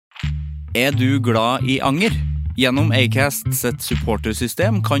du glad I anger? Gjennom Acast sitt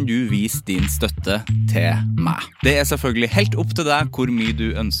supportersystem kan du vise din støtte til meg. Det selvfølgelig helt opp til deg hvor mye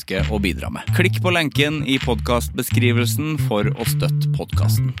du ønsker å bidra med. Klikk på lenken I podcastbeskrivelsen for å støtte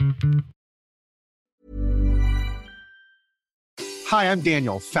podcasten. Hi, I'm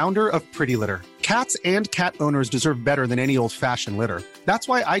Daniel, founder of Pretty Litter. Cats and cat owners deserve better than any old-fashioned litter. That's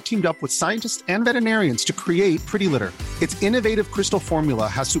why I teamed up with scientists and veterinarians to create Pretty Litter. Its innovative crystal formula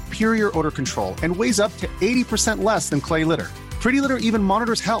has superior odor control and weighs up to 80% less than clay litter. Pretty Litter even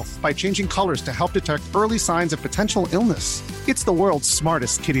monitors health by changing colors to help detect early signs of potential illness. It's the world's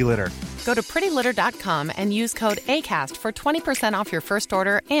smartest kitty litter. Go to prettylitter.com and use code ACAST for 20% off your first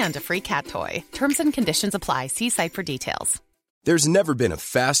order and a free cat toy. Terms and conditions apply. See site for details. There's never been a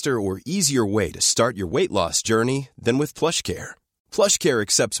faster or easier way to start your weight loss journey than with PlushCare. PlushCare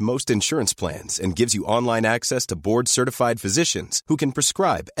accepts most insurance plans and gives you online access to board-certified physicians who can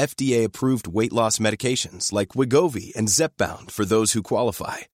prescribe FDA-approved weight loss medications like Wegovy and Zepbound for those who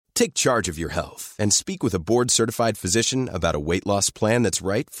qualify. Take charge of your health and speak with a board-certified physician about a weight loss plan that's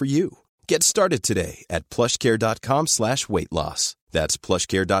right for you. Get started today at plushcare.com/weightloss. That's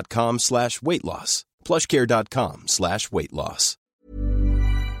plushcare.com/weightloss. plushcare.com/weightloss.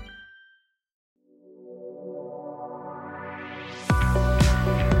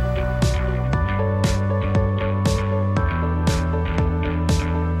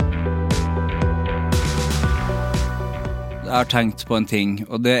 Jeg har tenkt på en ting,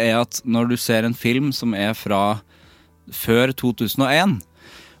 og det at når du ser en film som fra før 2001,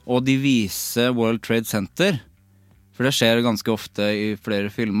 og de viser World Trade Center, for det skjer ganske ofte I flere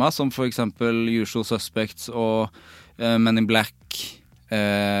filmer, som for eksempel Usual Suspects og Men in Black,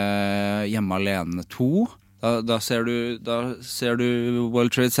 Hjemme alene 2. Da ser du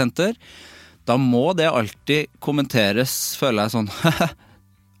World Trade Center. Da må det alltid kommenteres, føler jeg sånn.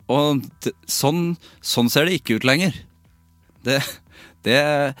 Og sånn ser det ikke ut lenger. Jeg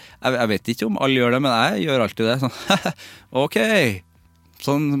vet ikke om alle gjør det, men jeg gjør alltid det. Sånn, ok,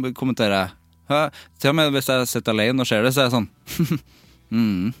 sånn kommenterer jeg. Til og med hvis jeg sitter alene og ser det, så jeg sånn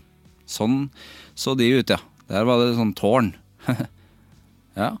sånn så de ut, ja. Der var det sånn tårn.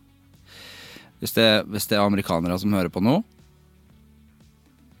 Ja. Hvis det amerikanere som hører på nå,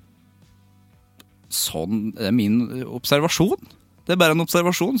 sånn det min observasjon. Det bare en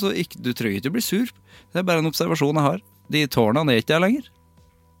observasjon, så du trenger ikke bli sur. Det bare en observasjon jeg har. De tårnene ikke jeg lenger.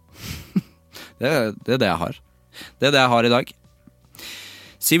 Det det jeg har. Det jeg har I dag.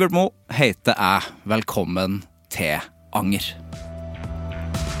 Sivert Mo heter jeg. Velkommen til Anger.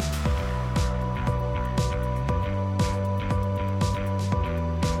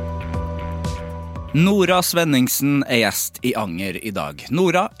 Nora Svenningsen gjest I Anger I dag.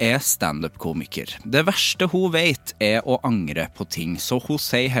 Nora stand-up-komiker. Det verste hun vet å angre på ting, så hun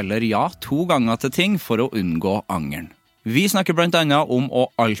sier heller ja 2 ganger til ting for å unngå angeren. Vi snakker blant annet om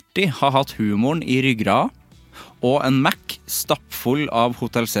å alltid ha hatt humoren I ryggraden, og en Mac stappfull av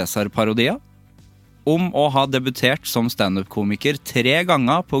Hotel Cæsar-parodier, om å ha debutert som stand-up-komiker 3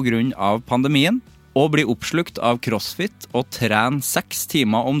 ganger på grunn av pandemien, og bli oppslukt av crossfit og trene 6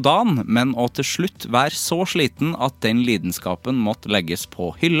 timer om dagen, men å til slutt være så sliten at den lidenskapen måtte legges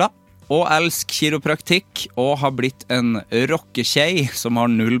på hylla, og elsk kiropraktikk og ha blitt en rockekjei som har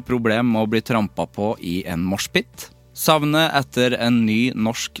 0 problem med å bli trampet på I en moshpit. Savne etter en ny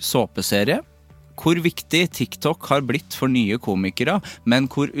norsk såpeserie. Hvor viktig TikTok har blitt for nye komikere, men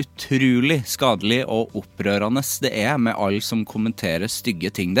hvor utrolig skadelig og opprørende det med alle som kommenterer stygge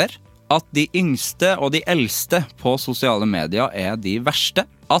ting der. At de yngste og de eldste på sosiale medier de verste.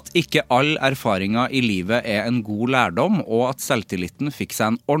 At ikke all erfaringer I livet en god lærdom, og at selvtilliten fikk seg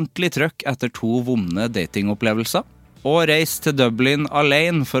en ordentlig trøkk etter 2 vunne datingopplevelser. Og reis til Dublin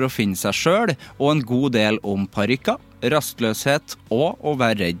alene for å finne seg selv, og en god del om parykker, rastløshet og å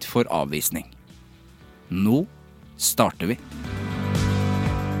være redd for avvisning. Nå starter vi.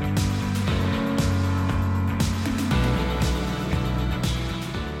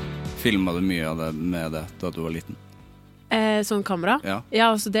 Filmet du mye av det med det da du var liten? Sånn kamera? Ja.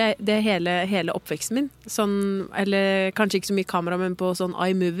 Ja, altså det hele oppveksten min. Sånn, eller kanskje ikke så mye kamera, men på sånn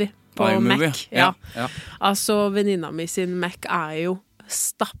iMovie. På iMovie, Mac. Ja. Ja. Altså, venninna mi sin Mac jo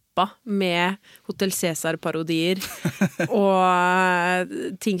stappa med Hotel Cæsar-parodier og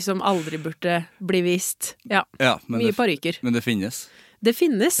ting som aldri burde bli vist. Ja, mye parykker. Men det finnes? Det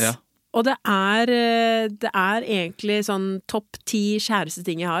finnes, ja. Og det egentlig sånn topp 10 kjæreste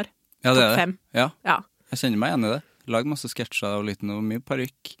ting jeg har. Ja, det topp 5. Ja. Ja. Jeg kjenner meg igjen I det. Lagd masse sketsjer og liten og mye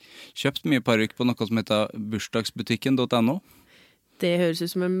parykk. Kjøpt mye parykk på noe som heter bursdagsbutikken.no. Det høres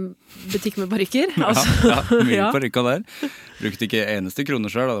ut som en butikk med parykker. Mye parykker der. Brukte ikke eneste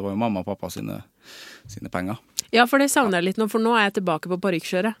kroner selv, det var jo mamma og pappa sine penger. Ja, for det savner jeg litt nå, for nå er jeg tilbake på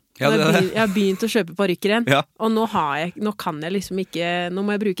parykkjøret. Jeg har begynt å kjøpe parykker igjen, og nå kan jeg liksom ikke, nå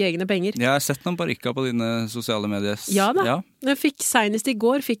må jeg bruke egne penger. Jeg har sett noen parykker på dine sosiale medier. Ja da, senest i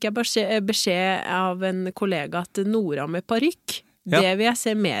går fikk jeg beskjed av en kollega at Nora med parykk, det vil jeg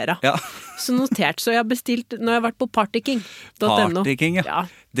se mer av. Så notert, så jeg har bestilt, nå har jeg vært på partyking.no. Partyking, ja.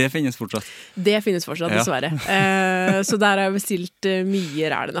 Det finnes fortsatt. Det finnes fortsatt, dessverre. Så der har jeg bestilt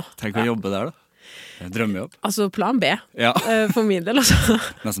mye ræl nå. Tenk å jobbe der da. Drømmejobb. Altså plan B, for min del altså.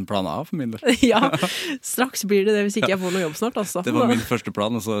 Nesten plan A for min del. Straks blir det hvis ikke jeg får noe jobb snart altså. Det var min første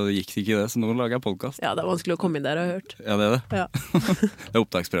plan, og så gikk det ikke det, så nå lager jeg podcast. Ja, det er vanskelig å komme inn der, har jeg hørt. Ja, det er det. Det er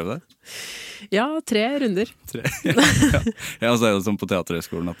opptaksprøve der. Ja, 3 runder. Ja, og så er det sånn på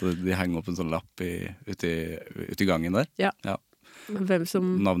teaterhøgskolen at de henger opp en sånn lapp ut i gangen der. Ja. Hvem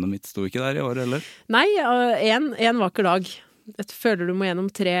som... Navnet mitt sto ikke der i år, eller? Nei, en vakker dag. Jeg føler du må gjennom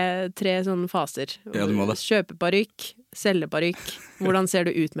 3 sånne faser. Ja, du må det. Kjøpe parykk, selge parykk. Hvordan ser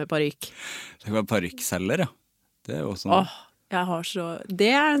du ut med parykk? Det var parykkselger, ja. Det er jo sånn...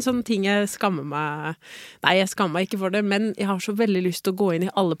 Det er en sånn ting jeg skammer meg... Nei, jeg skammer meg ikke for det, men jeg har så veldig lyst til å gå inn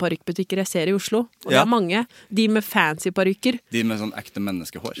i alle parykkbutikker jeg ser i Oslo. Og det er mange. De med fancy parykker. De med sånn ekte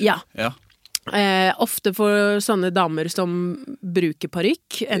menneskehår. Ja. Ofte for sånne damer som bruker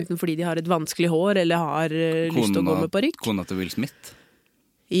parykk, enten fordi de har et vanskelig hår eller har lyst til å gå med parykk. Kona til Will Smith.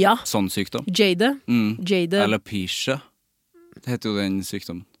 Ja. Sånn sykdom. Jade. Alopecia. Det heter jo den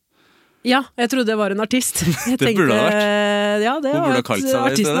sykdommen. Ja, jeg trodde det var en artist. Det burde ha vært. Ja, det var et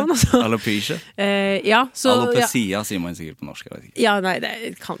artistnavn. Alopecia. Alopecia sier man sikkert på norsk, jeg vet ikke. Ja, nei,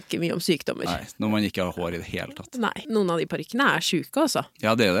 det kan ikke mye om sykdommer. Nei, når man ikke har hår i det hele tatt. Nei, noen av de parykkene er syke, altså.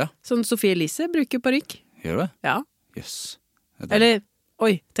 Ja, det er det. Sånn Sofie Elise bruker parykk. Gjør det? Ja. Yes. Eller...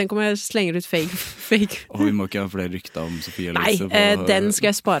 Oi, tenk om jeg slenger ut fake. Vi må ikke ha flere rykter om Sofie Elise. Nei, den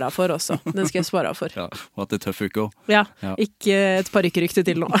skal jeg spare av for også. Den skal jeg spare av for. Ja, og at det er tøff uke også. Ja, ikke et parykkrykte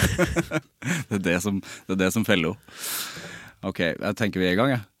til nå. Det er det som feller henne. Ok, jeg tenker vi er i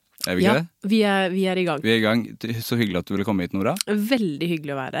gang, ja. Er vi ikke det? Vi er i gang. Vi er i gang. Så hyggelig at du ville komme hit, Nora. Veldig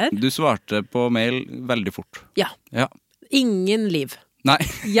hyggelig å være her. Du svarte på mail veldig fort. Ja. Ingen liv. Nei.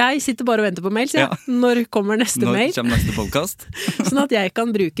 Jeg sitter bare og venter på mail, så når kommer neste mail? Når kommer neste podcast? Sånn at jeg kan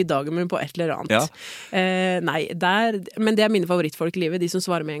bruke dagen min på et eller annet. Men det er mine favorittfolk i livet, de som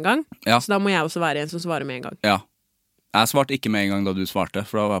svarer med en gang. Så da må jeg også være en som svarer med en gang. Ja. Jeg svarte ikke med en gang da du svarte,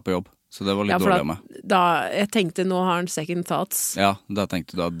 for da var jeg på jobb. Så det var litt dårlig av meg. Jeg tenkte, nå har han second thoughts. Ja, da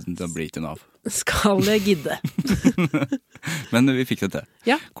tenkte du at det blir ikke Nav. Skal jeg gidde? Men vi fikk det til.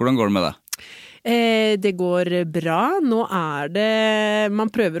 Ja. Hvordan går det med det? Det går bra. Nå er det...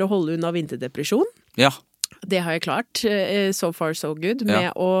 Man prøver å holde unna vinterdepresjon. Ja. Det har jeg klart. So far so good. Med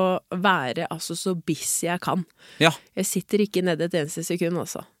å være altså så busy jeg kan. Ja. Jeg sitter ikke nede et eneste sekund,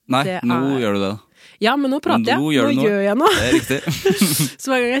 altså. Nei, nå gjør du det. Ja, men nå prater jeg. Nå gjør jeg noe. Det er riktig. Så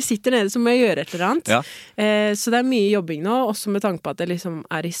hver gang jeg sitter nede, så må jeg gjøre et eller annet. Ja. Så det er mye jobbing nå, også med tanke på at jeg liksom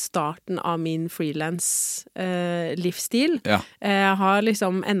er i starten av min freelance livsstil. Ja. Jeg har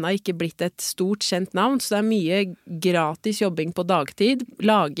liksom ennå ikke blitt et stort kjent navn, så det er mye gratis jobbing på dagtid.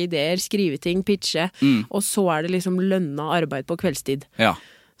 Lage ideer, skrive ting, pitche, og så er det liksom lønna arbeid på kveldstid. Ja.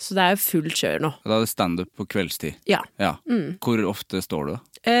 Så det er jo fullt kjør nå. Da er det stand-up på kveldstid? Ja. Hvor ofte står du da?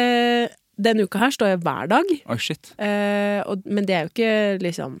 Denne uka her står jeg hver dag. Oh, shit. Men det er jo ikke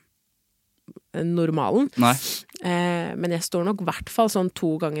liksom normalen. Nei. Men jeg står nok i hvert fall sånn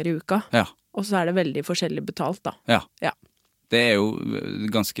 2 ganger i uka. Ja. Og så er det veldig forskjellig betalt da. Ja. Ja. Det er jo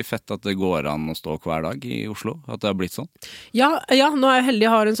ganske fett at det går an å stå hver dag i Oslo, at det har blitt sånn. Ja, nå er jeg heldig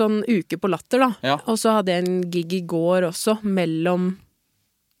å ha en sånn uke på Latter da. Ja. Og så hadde jeg en gig i går også, mellom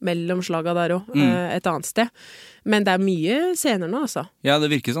slaga der også, et annet sted. Men det er mye scener nå, altså. Ja, det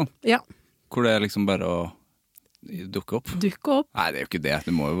virker sånn. Ja. Hvor det er liksom bare å dukke opp. Dukke opp. Nei, det er jo ikke det.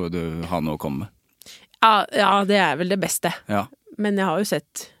 Du må jo ha noe å komme med. Ja, det er vel det beste. Ja. Men jeg har jo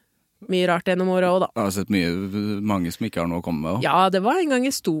sett mye rart gjennom året også, da. Jeg har sett mange som ikke har noe å komme med også. Ja, det var en gang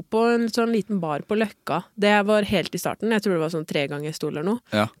jeg sto på en sånn liten bar på Løkka. Det var helt i starten. Jeg tror det var sånn 3 ganger jeg sto eller noe.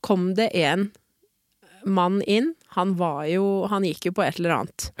 Ja. Kom det en mann inn, han gikk jo på et eller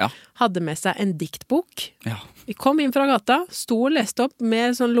annet. Ja. Hadde med seg en diktbok. Ja. Vi kom inn fra gata, sto og leste opp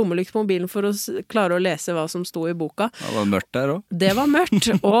med sånn lommelykt på mobilen for å klare å lese hva som sto i boka. Det var mørkt der også. Det var mørkt,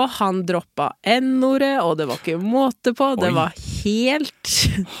 og han droppet N-ordet, og det var ikke måte på. Det var helt...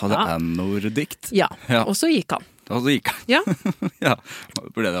 Hadde N-ord-dikt? Ja, og så gikk han. Ja. Ja.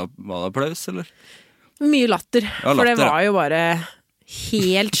 Var det applaus, eller? Mye latter, for det var jo bare...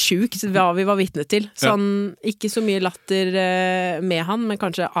 helt sjukt hva vi var vitne til. Sånn, ikke så mye latter med han, men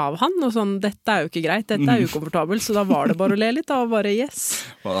kanskje av han, og sånn, dette jo ikke greit, dette ukomfortabelt, så da var det bare å le litt, da, og bare yes.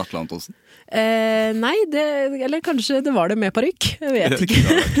 Var det Atle Antonsen? Nei, eller kanskje det var det med parykk, jeg vet ikke.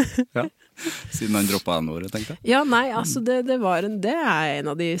 Ja. Siden han droppet N-ordet, tenkte jeg. Ja, nei, altså det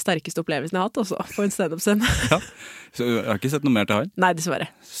en av de sterkeste opplevelsene jeg har hatt også, på en stand-up-scene. Ja, så jeg har ikke sett noe mer til han? Nei, dessverre.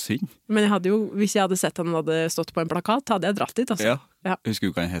 Synd. Men jeg hadde jo, hvis jeg hadde sett han hadde stått på en plakat, hadde jeg dratt dit, altså. Ja.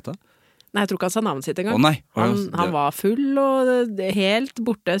 Husker du hva han het da? Nei, jeg tror ikke han sa navnet sitt engang. Nei. Han var full og helt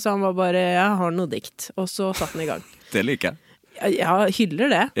borte, så han var bare, jeg har noe dikt. Og så satt han i gang. Det liker jeg. Ja,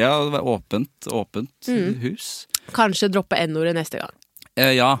 hyller det. Ja, det var åpent hus. Kanskje droppe N-ordet neste gang.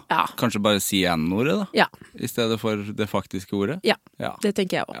 Ja, kanskje bare si N-ordet da, ja. I stedet for det faktiske ordet. Ja, det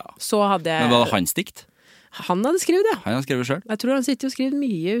tenker jeg også. Ja. Så hadde jeg... Men var det hans dikt? Han hadde skrevet, ja. Han hadde skrevet selv? Jeg tror han sitter og skriver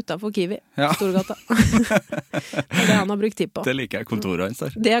mye utenfor Kiwi, Storgata. Det han har brukt tid på. Det liker jeg, kontoret hans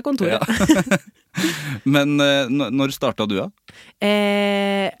der. Det kontoret. Ja. Men når startet du da?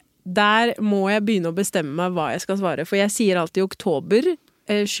 Der må jeg begynne å bestemme meg hva jeg skal svare, for jeg sier alltid oktober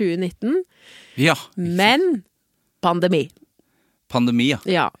 2019, ja. Men pandemi. Pandemi,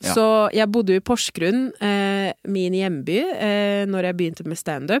 ja. Så jeg bodde i Porsgrunn, min hjemby, når jeg begynte med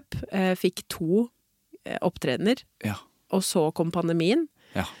stand-up. Fikk 2 opptredener, og så kom pandemien.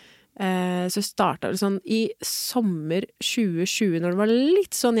 Ja. Så startet det sånn i sommer 2020, når det var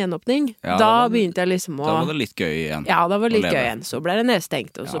litt sånn gjenåpning. Da begynte jeg liksom å... Da var det litt gøy igjen. Ja, da var det litt gøy igjen. Så ble det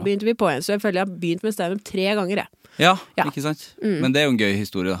nedstengt, og så begynte vi på igjen. Så jeg føler jeg har begynt med stand-up 3 ganger, jeg. Ja, ikke sant? Men det jo en gøy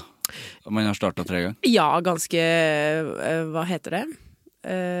historie da. Man har startet 3 ganger. Ja, ganske, hva heter det?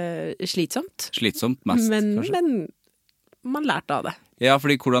 Slitsomt. Slitsomt mest, kanskje. Men man lærte av det. Ja,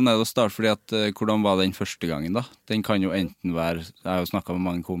 fordi hvordan det å starte? Fordi at, hvordan var den første gangen da? Den kan jo enten være, jeg har jo snakket med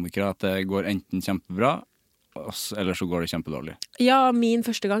mange komikere, at det går enten kjempebra, eller så går det kjempedårlig. Ja, min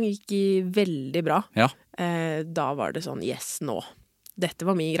første gang gikk veldig bra. Ja. Da var det sånn, yes, nå. Dette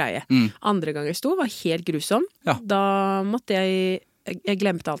var min greie. Andre gang jeg sto var helt grusom. Ja. Da måtte jeg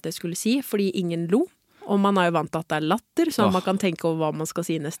glemte alt jeg skulle si, fordi ingen lo. Og man er jo vant til at det latter, så man kan tenke over hva man skal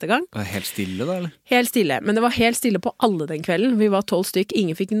si neste gang. Var det helt stille da, eller? Helt stille, men det var helt stille på alle den kvelden. Vi var 12 stykk,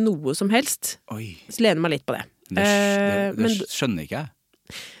 ingen fikk noe som helst. Oi. Så lener meg litt på det. Det skjønner ikke jeg.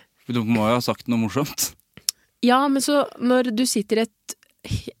 Du må jo ha sagt noe morsomt. Ja, men så når du sitter i et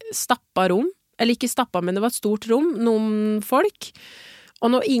stappa rom, eller ikke stappa, men det var et stort rom, noen folk... Og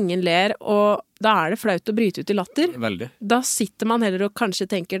når ingen ler, og da det flaut å bryte ut i latter. Veldig. Da sitter man heller og kanskje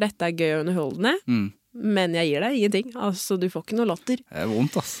tenker dette gøy og underholdende, men jeg gir deg ingenting. Altså, du får ikke noe latter. Det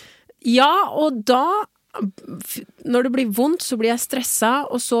vondt, ass. Ja, og da, når det blir vondt, så blir jeg stresset,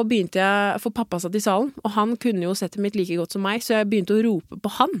 og så begynte jeg, for pappa satt i salen, og han kunne jo sette mitt like godt som meg, så jeg begynte å rope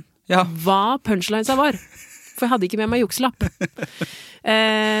på han. Ja. Hva punchlines var. For jeg hadde ikke med meg jukselapp.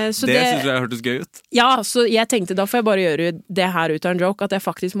 Så det synes jeg hørtes gøy ut. Ja, så jeg tenkte da får jeg bare gjøre det her ut av en joke, at jeg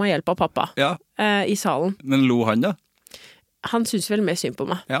faktisk må ha hjelp av pappa i salen. Men lo han da? Han synes vel mer synd på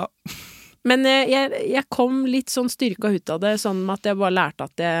meg. Ja. Men jeg kom litt sånn styrka ut av det, sånn at jeg bare lærte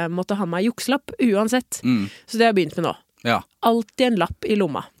at jeg måtte ha meg jukselapp uansett. Så det har jeg begynt med nå. Ja. Alltid en lapp i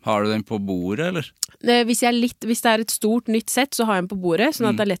lomma. Har du den på bordet, eller? Hvis det et stort nytt sett, så har jeg den på bordet, sånn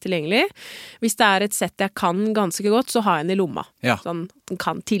at det lett tilgjengelig. Hvis det et sett jeg kan ganske godt, så har jeg den i lomma. Ja. Sånn, den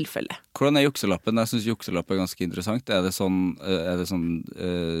kan tilfelle. Hvordan jukselappen? Jeg synes jukselapp ganske interessant. Er det sånn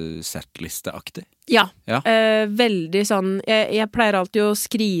settlisteaktig? Ja. Veldig sånn, jeg pleier alltid å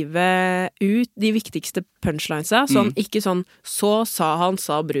skrive ut de viktigste punchlinesa, sånn, ikke sånn, så sa han,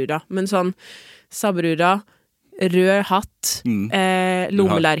 sa brura, men sånn, sa brura, rød hatt,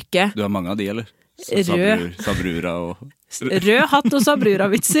 lommelerke. Du har mange av de, eller? Sabrura og... Rød hatt og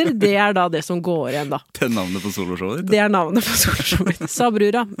sabrura-vitser, det da det som går igjen da. Det navnet på soloshowet ditt? Det navnet på soloshowet ditt.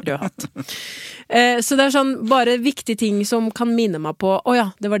 Sabrura, rød hatt. Så det sånn, bare viktige ting som kan minne meg på, ja,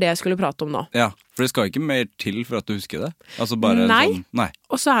 det var det jeg skulle prate om nå. Ja, for det skal ikke mer til for at du husker det? Altså bare nei. Nei.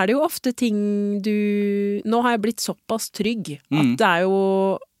 Og så det jo ofte ting nå har jeg blitt såpass trygg, at det jo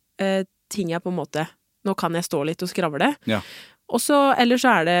ting jeg på en måte, nå kan jeg stå litt og skravle. Ja. Og så, eller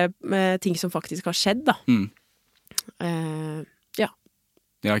så det ting som faktisk har skjedd, da. Ja.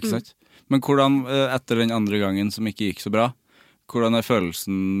 Ja, ikke sant? Men hvordan, etter den andre gangen som ikke gikk så bra, hvordan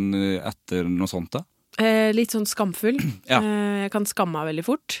følelsen etter noe sånt da? Litt sånn skamfull. Ja. Jeg kan skamme meg veldig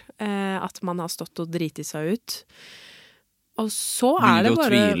fort. At man har stått og driti seg ut. Og så det bare...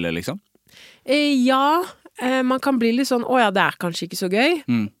 Blir du å tvile, liksom? Ja, man kan bli litt sånn, ja, det kanskje ikke så gøy.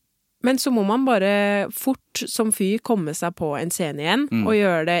 Men så må man bare fort som fyr komme seg på en scene igjen, og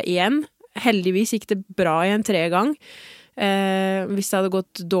gjøre det igjen. Heldigvis gikk det bra igjen 3 gang. Hvis det hadde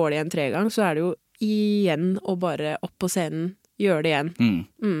gått dårlig igjen 3 gang, så det jo igjen å bare opp på scenen, gjøre det igjen.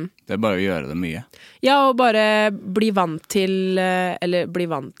 Det bare å gjøre det mye. Ja, og bare bli vant til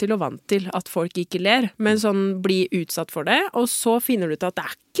at folk ikke ler, men sånn bli utsatt for det, og så finner du ut at det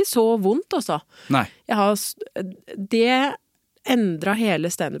ikke så vondt, altså. Nei. Det endret hele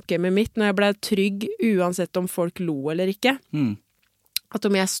stand-up-gamet mitt når jeg ble trygg uansett om folk lo eller ikke. At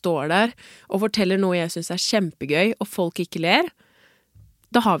om jeg står der og forteller noe jeg synes kjempegøy, og folk ikke ler,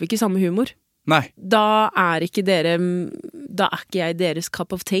 da har vi ikke samme humor. Nei. Da er ikke jeg deres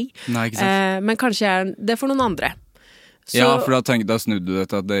cup of tea. Nei, ikke sant. Men kanskje jeg er det for noen andre. Så, for da snudde du det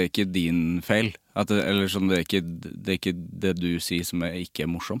til at det ikke din feil. Eller sånn, det er ikke det du sier som ikke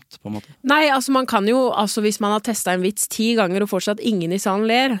morsomt, på en måte. Nei, altså man kan jo, hvis man har testet en vits 10 ganger og fortsatt ingen i salen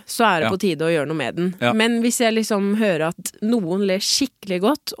ler, så det på tide å gjøre noe med den. Ja. Men hvis jeg liksom hører at noen ler skikkelig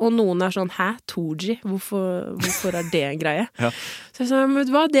godt, og noen er sånn, hæ, Tooji, hvorfor det en greie? Så jeg sa, vet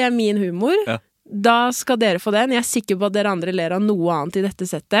du hva, det min humor. Da skal dere få den. Jeg sikker på at dere andre ler av noe annet i dette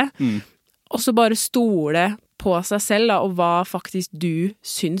settet. Og så bare stole på seg selv, og hva faktisk du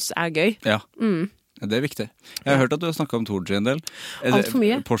syns gøy. Ja, det viktig. Jeg har hørt at du har snakket om Tooji en del. Alt for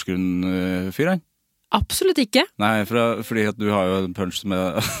mye. Porsgrunn-fyr, han? Absolutt ikke. Nei, fordi at du har jo en punch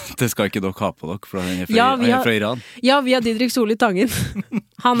med det skal ikke dere ha på dere, for han fra Iran. Ja, vi har Didrik Solli Tangen.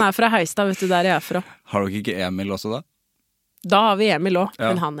 Han fra Heistad, vet du, der jeg fra. Har dere ikke Emil også da? Da har vi Emil også,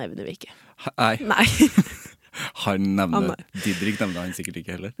 men han nevner vi ikke. Nei. Didrik nevner han sikkert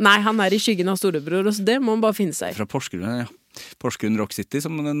ikke heller. Nei, han i skyggen av storebror, og så det må man bare finne seg. Fra Porsgrunn, Porsgrunn Rock City,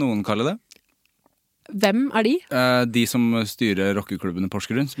 som noen kaller det. Hvem de? De som styrer rockeklubben i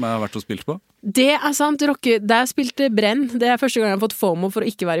Porsgrunn, som jeg har vært og spilt på. Det sant, der spilte Brenn. Det første gang jeg har fått FOMO for å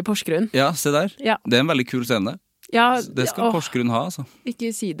ikke være i Porsgrunn. Ja, se der. Ja. Det en veldig kul scene. Ja, det skal Porsgrunn ha, altså.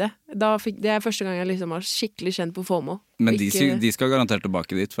 Ikke si det. Det første gang jeg liksom har skikkelig kjent på FOMO. Men de skal garantert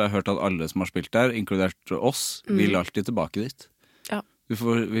tilbake dit, for jeg har hørt at alle som har spilt der, inkludert oss, vil alltid tilbake dit. Ja.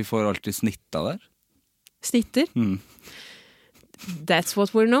 Vi får alltid snitta der. Snitter? That's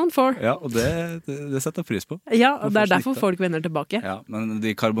what we're known for. Ja, og det setter jeg pris på. Ja, og det derfor folk vender tilbake. Ja, men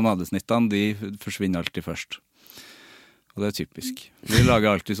de karbonadesnittene, de forsvinner alltid først. Og det typisk. Vi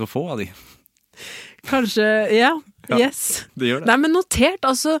lager alltid så få av de. Kanskje, yes. Det gjør det. Nei, men notert,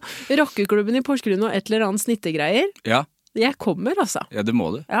 rockeklubben i Porsgrunn og et eller annet snittegreier. Ja. Jeg kommer, altså. Ja, det må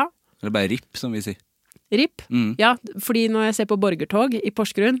du. Ja. Eller bare RIP, som vi sier. RIP? Ja, fordi når jeg ser på borgertog i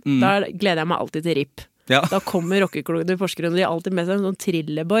Porsgrunn, da gleder jeg meg alltid til RIP. Ja. Da kommer rockeklubben i Porsgrunn, og de har alltid med seg en sånn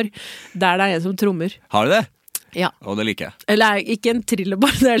trillebår, der det en som trommer. Har du det? Ja. Og det liker jeg. Eller ikke en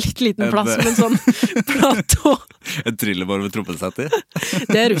trillebår, det litt liten plass, men sånn platå. En trillebår med trompesett i?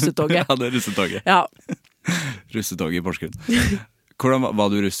 Det russetoget. Ja, det russetoget. Ja. Russetoget i Porsgrunn. Hvordan var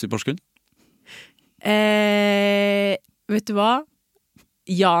du russ i Porsgrunn? Vet du hva?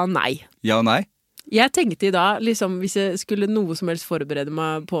 Ja, nei. Ja, nei? Jeg tenkte i dag, liksom, hvis jeg skulle noe som helst forberede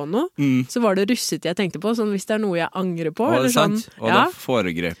meg på noe, så var det russet jeg tenkte på, sånn hvis det noe jeg angrer på. Eller sånn, og da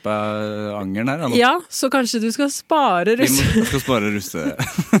foregrep jeg angeren her. Eller? Ja, så kanskje du skal spare russe. Jeg skal spare russe.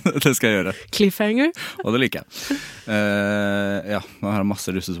 Det skal jeg gjøre. Cliffhanger. Og det liker jeg. Ja, nå har jeg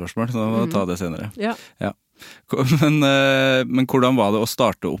masse russespørsmål, så må jeg ta det senere. Ja. Men hvordan var det å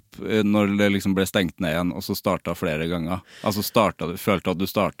starte opp når det liksom ble stengt ned igjen, og så startet flere ganger? Altså følte du at du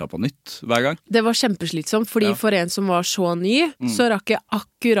startet på nytt hver gang? Det var kjempeslitsomt, fordi for en som var så ny, så rakk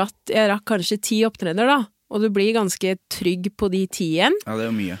jeg rakk kanskje 10 opptredener da, og du blir ganske trygg på de 10 igjen. Ja, det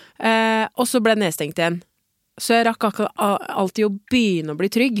er jo mye. Og så ble det nedstengt igjen. Så jeg rakk alltid å begynne å bli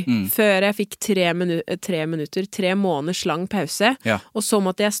trygg, før jeg fikk 3 måneders lang pause, og så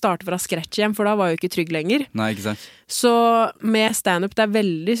måtte jeg starte fra scratch igjen, for da var jeg jo ikke trygg lenger. Nei, ikke sant. Så med stand-up, det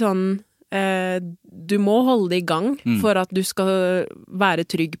veldig sånn, du må holde det i gang for at du skal være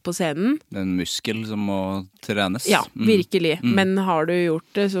trygg på scenen. Det en muskel som må trenes. Ja, virkelig. Men har du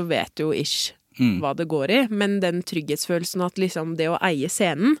gjort det, så vet du jo hva det går i. Men den trygghetsfølelsen at liksom det å eie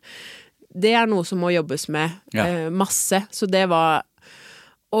scenen, det noe som må jobbes med masse. Så det var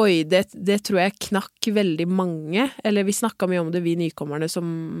det tror jeg knakk veldig mange. Eller vi snakket mye om det, vi nykommerne som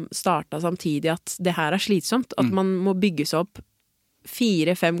startet samtidig, at det her slitsomt. At man må bygge seg opp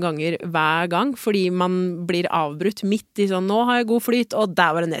 4-5 ganger hver gang, fordi man blir avbrutt midt i sånn, nå har jeg god flyt, og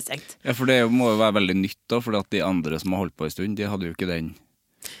der var det nedstengt. Ja, for det må jo være veldig nytt da, for at de andre som har holdt på en stund, de hadde jo ikke de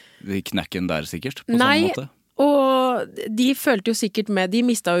knekken der sikkert, på samme måte. Og de følte jo sikkert med, de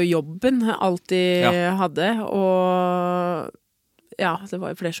mistet jo jobben alt de hadde, og ja, det var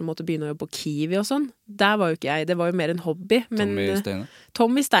jo flere som måtte begynne å jobbe på Kiwi og sånn. Der var jo ikke jeg, det var jo mer en hobby. Men,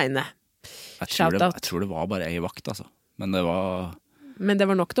 Tommy Steine. Jeg tror det var bare en vakt, altså. Men det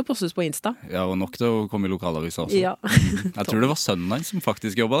var nok til å postes på Insta. Ja, og nok til å komme i lokalavisa også. Ja. Jeg tror det var sønnen hans som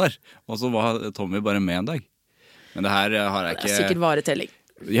faktisk jobbet der, og så var Tommy bare med en dag. Men det her har jeg ikke... Det sikkert varetelling.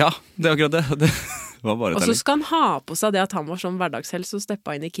 Ja, det akkurat det. Det var varetelling. Og så skal han ha på seg det at han var sånn hverdagshels og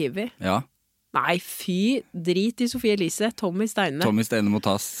steppa inn i Kiwi. Ja. Nei, fy, drit i Sofie Elise. Tommy Steine. Tommy Steine må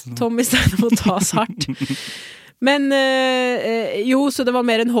tas. Tommy Steine må tas hardt. Men jo, så det var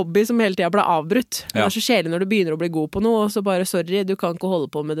mer en hobby som hele tiden ble avbrutt. Det er så kjedelig når du begynner å bli god på noe, og så bare, sorry, du kan ikke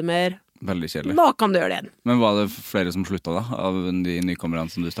holde på med det mer. Veldig kjedelig. Nå kan du gjøre det igjen. Men var det flere som sluttet da, av de nykommerne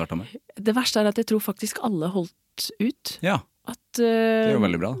som du startet med? Det verste er at jeg tror faktisk alle holdt ut. Ja, at, det er jo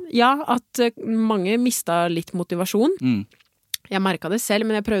veldig bra. Ja, at mange mistet litt motivasjon. Jeg merket det selv,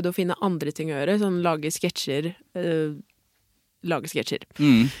 men jeg prøvde å finne andre ting å gjøre, sånn lage sketsjer.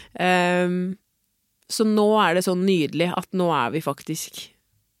 Så nå er det sånn nydelig at nå er vi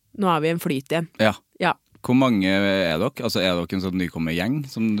en flyt igjen. Ja. Hvor mange er dere? Altså, er dere en sånn nykommergjeng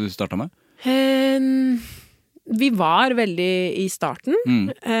som du startet med? Vi var veldig i starten,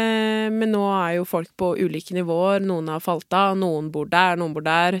 men nå er jo folk på ulike nivåer. Noen har falt av, noen bor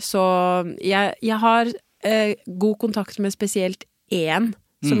der. Så jeg har god kontakt med spesielt én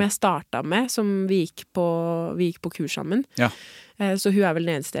som jeg startet med, som vi gikk på kurs sammen. Ja. Så hun er vel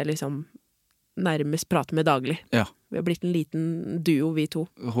den eneste jeg liksom nærmest prater med daglig. Ja. Vi har blitt en liten duo, vi to.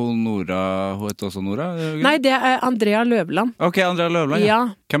 Hun heter også Nora? Nei, det er Andrea Løvland. Ok, Andrea Løvland, ja.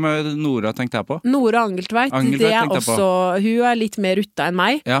 Hvem er Nora tenkte jeg på? Nora Angeltveit. Det er også, hun er litt mer utta enn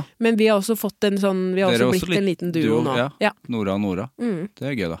meg, men vi har også fått en sånn, vi har også blitt en liten duo nå. Ja. Nora og Nora. Det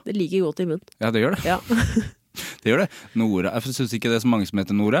er gøy da. Det ligger godt i munnen. Ja, det gjør det. Ja. Det gjør det. Nora, jeg synes ikke det er så mange som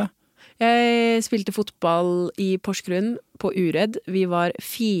heter Nora. Jeg spilte fotball i Porsgrunn på Uredd. Vi var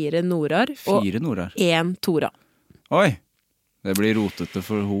 4 Norar og 1 Tora. Oi, det blir rotete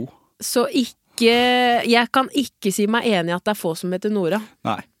for ho. Så jeg kan ikke si meg enig i at det er få som heter Nora.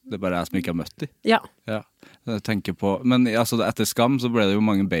 Nei, det er bare jeg som ikke har møtt de. Ja. Jeg tenker på, men altså, etter Skam så ble det jo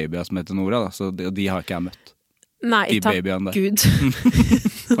mange babyer som heter Nora, da, så de har ikke jeg møtt. Nei, takk Gud.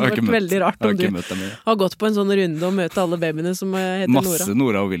 Det har vært veldig rart om du har gått på en sånn runde og møte alle babyene som heter Nora. Masse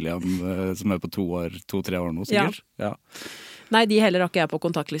Nora og William som er på 2-3 år nå, sikkert. Ja. Nei, de heller har ikke jeg på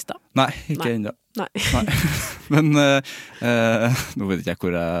kontaktlista. Nei, ikke ennå. Nei. Men nå vet ikke jeg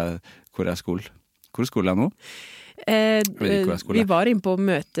hvor jeg skole. Hvor skole jeg nå? Vi var inne på å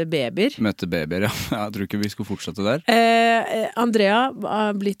møte babyer. Møte babyer, ja. Jeg tror ikke vi skulle fortsette der. Andrea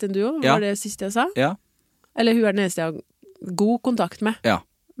har blitt en duo, var det siste jeg sa? Ja. Eller hun er den eneste jeg har god kontakt med. Ja.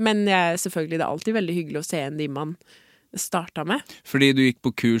 Men selvfølgelig, det er alltid veldig hyggelig å se en de man startet med. Fordi du gikk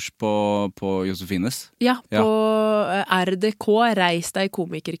på kurs på Josefines? Ja, på RDK, Reis deg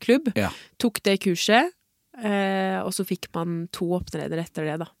komikerklubb. Ja. Tok det kurset, og så fikk man 2 opptreder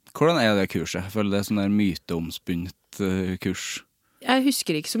etter det da. Hvordan er det kurset? Jeg føler det er sånn der myteomspunnet kurs. Jeg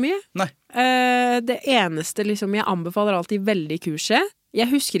husker ikke så mye. Nei. Det eneste liksom, jeg anbefaler alltid veldig kurset. Jeg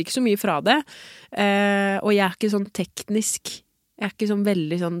husker ikke så mye fra det, og jeg er ikke sånn teknisk. Jeg er ikke sånn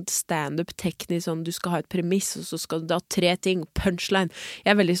veldig sånn stand-up teknisk, sånn du skal ha et premiss, og så skal du ha 3 ting, punchline.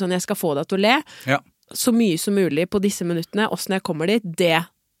 Jeg er veldig sånn, jeg skal få deg til å le så mye som mulig på disse minuttene. Hvordan jeg kommer dit, det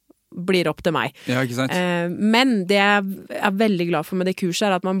blir opp til meg. Ja, ikke sant? Men det jeg er veldig glad for med det kurset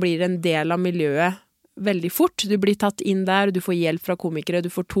er at man blir en del av miljøet veldig fort. Du blir tatt inn der, du får hjelp fra komikere,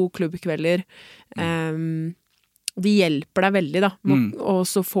 du får 2 klubbkvelder. De hjelper deg veldig da, og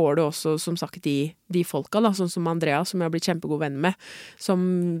så får du også som sagt de folka da, sånn som Andrea, som jeg har blitt kjempegod venn med, som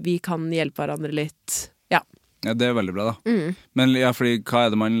vi kan hjelpe hverandre litt, ja, det er veldig bra da. Men ja, fordi hva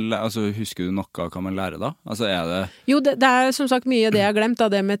er det altså husker du noe hva man lærer da? Altså er det... Jo, det er som sagt mye det jeg har glemt da,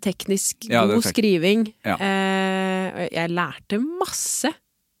 det med teknisk god skriving. Ja. Jeg lærte masse.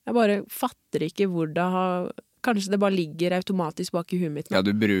 Jeg bare fatter ikke hvor det har... Kanskje det bare ligger automatisk bak i huet mitt nå. Ja,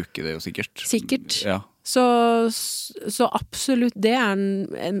 du bruker det jo sikkert. Sikkert. Ja. Så absolutt, det er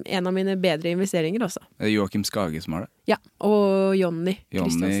en av mine bedre investeringer også. Det er Joakim Skage som har det? Ja, og Jonny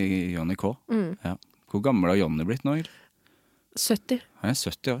K. Ja. Hvor gammel har Jonny blitt nå? 70. Han er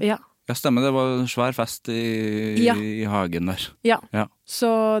 70 år? Ja. Ja, stemmer, det var en svær fest i hagen der. Ja,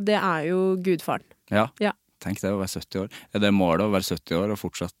 så det er jo gudfaren. Ja. Tenk det å være 70 år. Er det målet å være 70 år og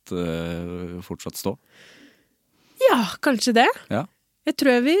fortsatt stå? Ja, kanskje det. Ja. Jeg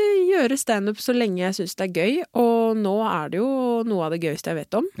tror jeg vil gjøre stand-up så lenge jeg synes det er gøy, og nå er det jo noe av det gøyeste jeg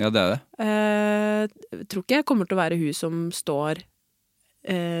vet om. Ja, det er det. Jeg tror ikke jeg kommer til å være hun som står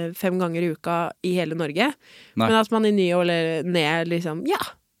 5 ganger i uka i hele Norge. Nei. Men at man i ny og ned liksom, ja,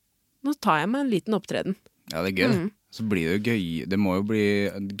 nå tar jeg meg en liten opptreden. Ja, det er gøy. Så blir det jo gøy. Det må jo bli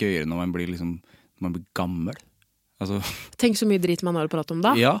gøyere når man blir liksom, når man blir gammel. Altså... Tenk så mye drit man har å prate om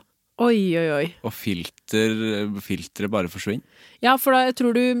da. Ja. Oi. Og filteret bare forsvinner. Ja, for da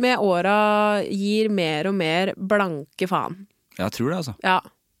tror du med åra gir mer og mer blanke faen. Jeg tror det, altså. Ja.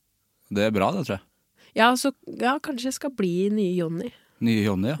 Det er bra, det tror jeg. Ja, så kanskje jeg skal bli nye Jonny. Nye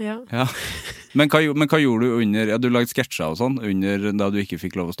Jonny, Ja. ja. Men hva gjorde du under, du lagde sketsjer og sånn, under da du ikke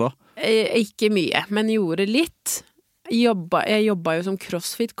fikk lov å stå? Ikke mye, men gjorde litt. Jeg jobba jo som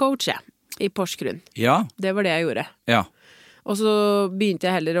CrossFit-coach, i Porsgrunn. Ja. Det var det jeg gjorde. Ja. Og så begynte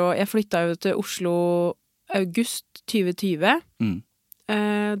jeg heller jeg flyttet jo til Oslo august 2020.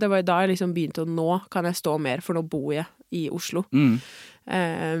 Det var jo da jeg liksom begynte nå kan jeg stå mer, for nå bor jeg i Oslo.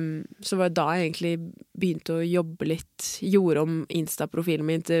 Så var det da jeg egentlig begynte å jobbe litt, gjorde om Insta-profilen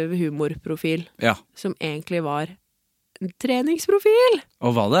min til humorprofil, som egentlig var en treningsprofil.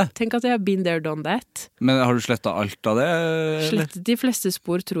 Og hva det? Tenk at jeg har been there, done that. Men har du slettet alt av det? Slettet de fleste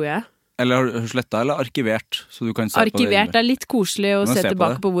spor, tror jeg. Eller har du slettet eller arkivert? Så du kan se arkivert på det. Er litt koselig å se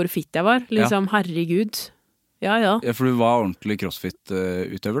tilbake på hvor fitt jeg var. Liksom, herregud. Ja, for du var ordentlig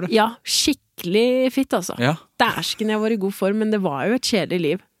CrossFit-utøver, du? Ja, skikkelig fitt, altså. Ja. Dæsken, jeg var i god form, men det var jo et kjedelig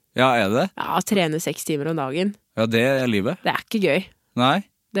liv. Ja, er det? Ja, trene 6 timer om dagen. Ja, det er livet. Det er ikke gøy. Nei?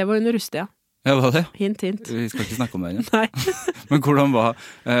 Det var under rustet, ja. Ja, hva det? Hint. Vi skal ikke snakke om det igjen. Nei. Men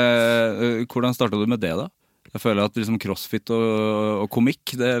hvordan startet du med det da? Jeg føler at liksom CrossFit og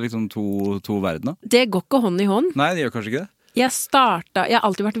komikk, det er liksom to verdener. Det går ikke hånd i hånd. Nei, det gjør kanskje ikke det. Jeg har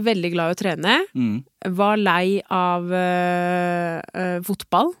alltid vært veldig glad i å trene. Var lei av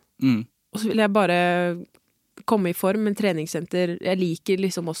fotball. Og så ville jeg bare komme i form med treningssenter. Jeg liker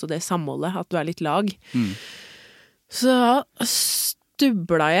liksom også det samholdet, at du er litt lag. Så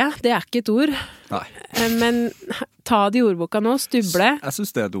stubla jeg. Det er ikke et ord. Nei. Men ta det i ordboka nå, stuble. Jeg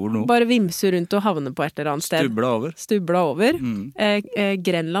synes det er et ord nå. Bare vimse rundt og havne på et eller annet sted. Stubla over.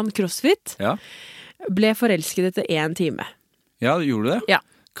 Grenland CrossFit. Ja. Ble forelsket etter 1 time. Ja, gjorde du det? Ja.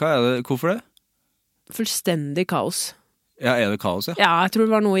 Hvorfor det? Fullstendig kaos. Ja, er det kaos, ja? Ja, jeg tror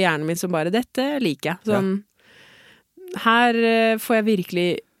det var noe i hjernen min som bare, dette liker jeg. Sånn, her får jeg virkelig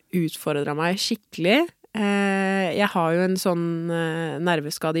utfordret meg skikkelig. Jeg har jo en sånn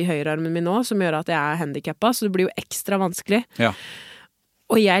nerveskade i høyrearmen min nå, som gjør at jeg er handicappet, så det blir jo ekstra vanskelig. Ja.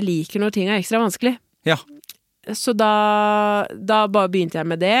 Og jeg liker når ting er ekstra vanskelig. Ja. Så da bare begynte jeg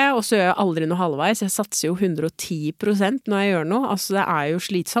med det, og så gjør jeg aldri noe halvveis. Jeg satser jo 110% når jeg gjør noe. Altså, det er jo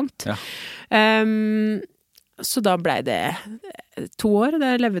slitsomt. Ja. Så da ble det 2 år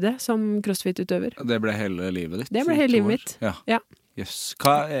da jeg levde som CrossFit-utøver. Det ble hele livet ditt? Det ble hele livet mitt, ja. Yes.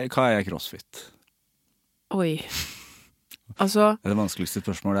 Hva er CrossFit? Oi. Altså... Det er det vanskeligste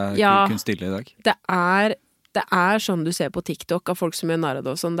spørsmålet jeg kunne stille i dag. Det er sånn du ser på TikTok av folk som gjør narr av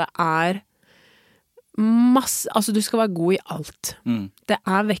det og sånn. Det er masse... Altså, du skal være god i alt. Det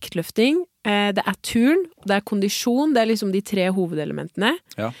er vektløfting, det er turn, det er kondisjon, det er liksom de 3 hovedelementene.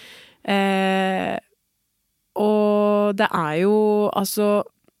 Ja. Og det er jo, altså...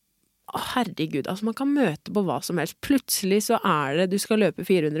 herregud, altså man kan møte på hva som helst. Plutselig så er det, du skal løpe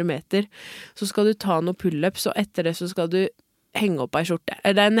 400 meter, så skal du ta noen pull-ups, og etter det så skal du henge opp ei skjorte.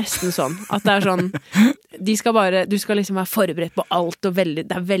 Det er nesten sånn, at det er sånn, du skal liksom være forberedt på alt, og det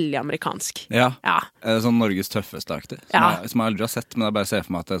er veldig amerikansk. Ja. Er det sånn Norges tøffeste aktig? Som jeg aldri har sett, men jeg bare ser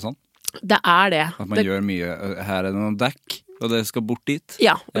for meg at det er sånn. Det er det. At man gjør mye, her er det noen dekk, og det skal bort dit.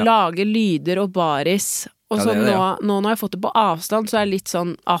 Ja, lage lyder og baris, og så nå når jeg har fått det på avstand, så er det litt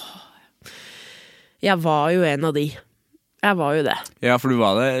sånn, jeg var jo en av de. Jeg var jo det. Ja, for du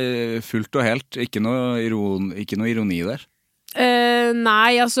var det fullt og helt. Ikke noe ironi der.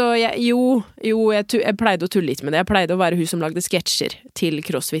 Nei, altså jeg pleide å tulle litt med det. Jeg pleide å være hun som lagde sketsjer til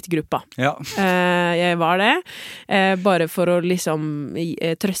CrossFit-gruppa. Ja. Jeg var det. Bare for å liksom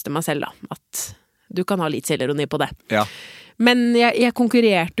trøste meg selv da. At du kan ha litt selvironi på det. Ja. Men jeg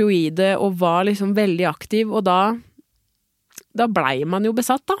konkurrerte jo i det og var liksom veldig aktiv, og da blei man jo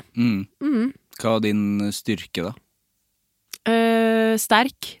besatt da. Hva var din styrke da?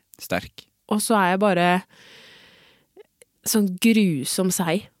 Sterk. Og så er jeg bare sånn grusom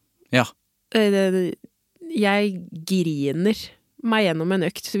seg. Ja. Jeg griner meg gjennom en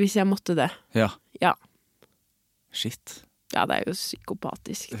økt hvis jeg måtte det. Ja. Shit. Ja, det er jo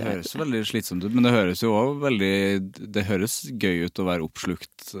psykopatisk. Det høres veldig slitsomt ut, men det høres jo også det høres gøy ut å være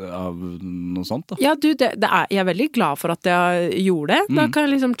oppslukt av noe sånt da. Ja, jeg er veldig glad for at jeg gjorde det. Da kan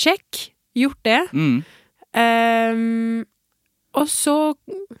jeg liksom gjort det. Og så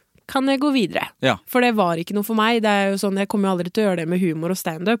kan jeg gå videre. Ja. For det var ikke noe for meg. Det er jo sånn, jeg kommer jo aldri til å gjøre det med humor og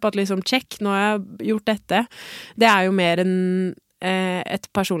stand-up, at liksom nå har jeg gjort dette. Det er jo mer enn et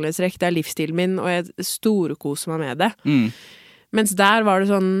personlighetstrekk, det er livsstilen min, og jeg storkoser meg med det. Mens der var det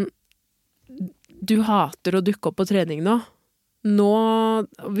sånn, du hater å dukke opp på trening nå.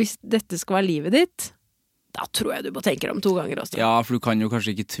 Hvis dette skal være livet ditt, Da tror jeg du må tenke deg om 2 ganger også. Ja, for du kan jo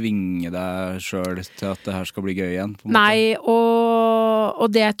kanskje ikke tvinge deg selv til at det her skal bli gøy igjen. På en måte. Nei,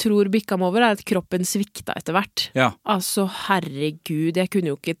 og det jeg tror bykka meg over at kroppen svikta etter hvert. Ja. Altså, herregud, jeg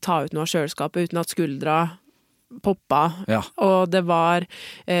kunne jo ikke ta ut noe av kjøleskapet uten at skuldra poppa. Ja. Og det var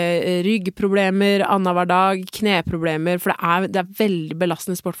ryggproblemer annenhver dag, kneproblemer, for det er veldig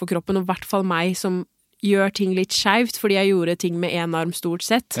belastende sport for kroppen, og i hvert fall meg som gjør ting litt skjevt, fordi jeg gjorde ting med en arm stort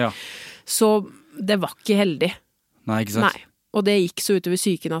sett. Ja. Så det var ikke heldig. Nei, ikke sant? Nei. Og det gikk så utover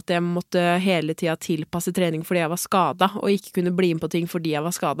psyken at jeg måtte hele tida tilpasse trening fordi jeg var skada, og ikke kunne bli med på ting fordi jeg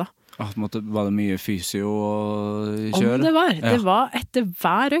var skada. Var det mye fysio å kjøre? Om det var. Ja. Det var etter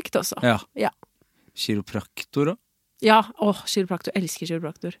hver økt, altså. Ja. Ja. Kiropraktor da? Ja, kiropraktor. Elsker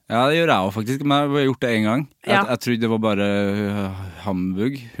kiropraktor. Ja, det gjør jeg også faktisk, men jeg har gjort det en gang. Ja. Jeg trodde det var bare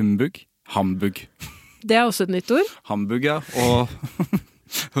Humbug. Det er også et nytt ord. Humbug, ja. Og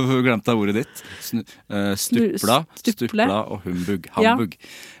glemte jeg ordet ditt. Stupla og humbug. Humbug.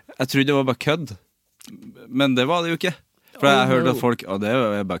 Ja. Jeg trodde det var bare kødd, men det var det jo ikke. For jeg hørte at folk, det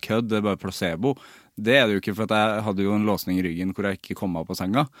er bare kødd, det er bare placebo. Det er det jo ikke, for jeg hadde jo en låsning i ryggen hvor jeg ikke kom av på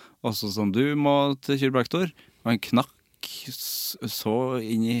senga. Og så sånn, du må til kiropraktor. Og en knakk så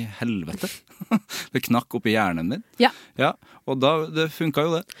inn i helvete. Det knakk opp i hjernen min. Ja. Ja, og det funket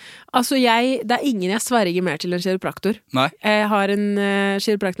jo det. Altså det er ingen jeg sverger mer til en kiropraktor. Nei. Jeg har en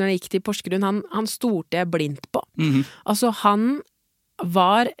kiropraktor når jeg gikk til Porsgrunn, han stolte jeg blindt på. Altså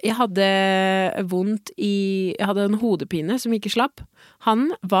jeg hadde en hodepine som ikke slapp. Han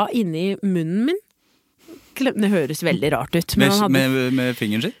var inne i munnen min. Det høres veldig rart ut. Med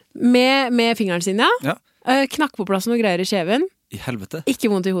fingeren sin? Med fingeren sin, ja. Knakk på plass noe greier i kjeven. I helvete.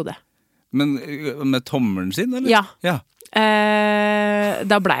 Ikke vondt i hodet. Men med tommelen sin, eller? Ja.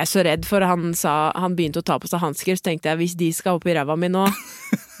 Da ble jeg så redd, for han begynte å ta på seg handsker, så tenkte jeg, hvis de skal opp i ræva mi nå,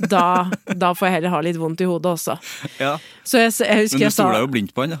 da får jeg heller ha litt vondt i hodet også. Ja. Så jeg husker men du stoler jo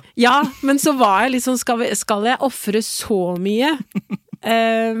blindt på han, da. Ja, men så var jeg litt sånn, skal jeg offre så mye?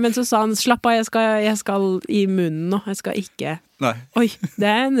 Men så sa han, slapp av, jeg skal i munnen nå, jeg skal ikke. Nei. Oi, det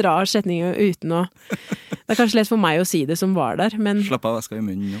er en rar setning uten å. Det er kanskje lett for meg å si det som var der, men slapp av, jeg skal i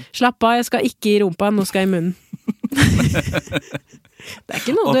munnen nå. Slapp av, jeg skal ikke i rumpa, nå skal jeg i munnen. Det er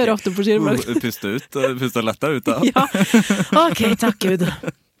ikke noe du gjør ofte på kiropraktor. Puste lett deg ut da. Ja, ok, takk Gud.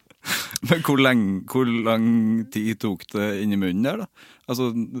 Men hvor lang tid tok det inn i munnen der da? Altså,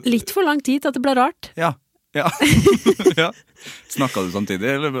 litt for lang tid til at det ble rart. Ja. Ja. Snakket du samtidig,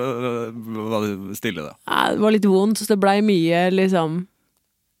 eller var det stille da? Ja, det var litt vondt, så det ble mye liksom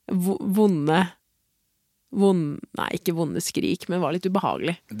nei, ikke vonde skrik, men var litt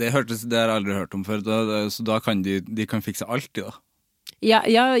ubehagelig. Det har jeg aldri hørt om før, så da kan de kan fikse alt da? Ja,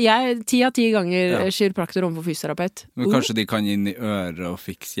 jeg 10 av 10 ganger kiropraktor overfor fysioterapeut. Men kanskje de kan inn i øret og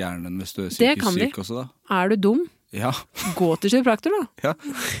fikse hjernen hvis du er psykisk syk også da? Er du dum? Ja. Gå til kiropraktor da. Ja,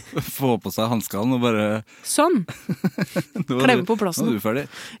 få på seg handskene og bare sånn. Klemme på plassen. Nå er du ferdig.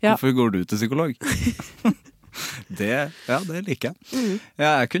 Ja. Hvorfor går du til psykolog? Det liker jeg.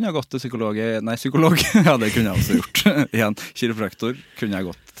 Ja, jeg kunne ha gått til psykolog. Ja, det kunne jeg også gjort. Igjen, kiropraktor kunne jeg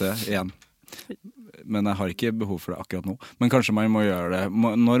gått til igjen. Men jeg har ikke behov for det akkurat nå. Men kanskje man må gjøre det.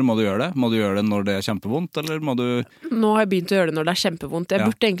 Når må du gjøre det? Må du gjøre det når det er kjempevondt, eller må du... Nå har jeg begynt å gjøre det når det er kjempevondt. Jeg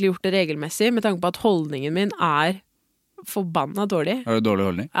burde egentlig gjort det regelmessig, med tanke på at holdningen min er forbannet dårlig. Er det dårlig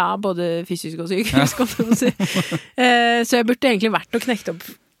holdning? Ja, både fysisk og psykisk. Så jeg burde egentlig vært og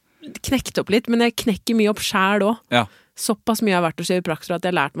knekt opp litt, men jeg knekker mye opp selv også. Ja. Såpass mye har jeg vært hos kiropraktor at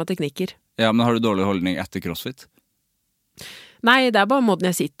jeg har lært meg teknikker. Ja, men har du dårlig holdning etter CrossFit? Nei, det er bare måten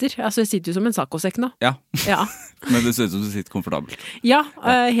jeg sitter. Altså, jeg sitter jo som en saccosekk nå. Ja. Men det ser ut som du sitter komfortabelt. Ja,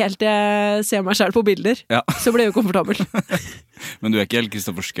 helt til jeg ser meg selv på bilder. Ja. Så blir jeg jo komfortabel. Men du er ikke helt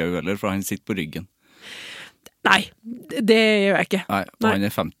Kristoffer Schau heller, for han sitter på ryggen. Nei, det gjør jeg ikke. Nei, og han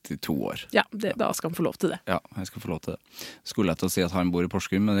er 52 år. Ja, da skal han få lov til det. Ja, han skal få lov til det. Skulle jeg til å si at han bor i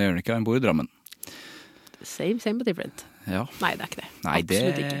Porsgrunn, men det gjør han ikke. Han bor i Drammen. Same but different. Ja. Nei, det er ikke det. Nei,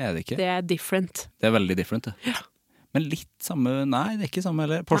 absolutt ikke. Er det ikke. Det er different. Det er veldig different, det. Ja. Men litt samme, nei, det er ikke samme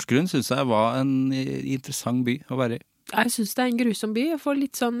heller. Porsgrunn synes jeg var en interessant by å være i. Jeg synes det er en grusom by. Jeg får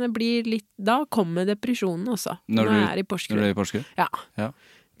litt sånn, da kommer depresjonen også. Når jeg er i Porsgrunn. Når du er i Porsgrunn? Ja.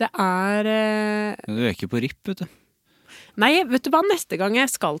 Det er... Men du er ikke på RIP, vet du. Nei, vet du hva? Neste gang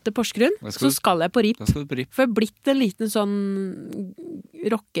jeg skal til Porsgrunn, så skal jeg på RIP. Da skal du på RIP. For jeg har blitt en liten sånn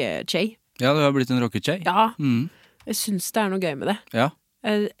rocketjei. Ja, du har blitt en rocketjei? Ja. Jeg synes det er noe gøy med det. Ja.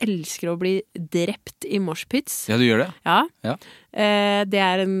 Jeg elsker å bli drept i moshpits. Ja, du gjør det? Ja. Det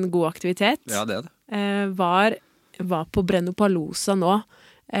er en god aktivitet. Ja, det er det. Var på Brennopaloza nå,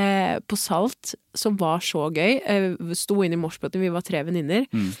 på Salt, som var så gøy. Sto inn i moshpiten, vi var 3 venninner.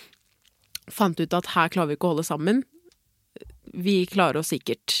 Fant ut at her klarer vi ikke å holde sammen. Vi klarer oss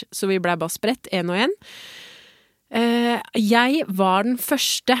sikkert. Så vi ble bare spredt, en og en. Jeg var den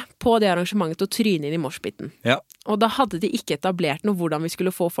første på det arrangementet til å tryne inn i moshpiten. Ja. Og da hadde de ikke etablert noe hvordan vi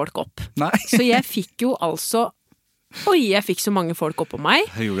skulle få folk opp. Nei. Så jeg fikk jo altså... jeg fikk så mange folk opp på meg.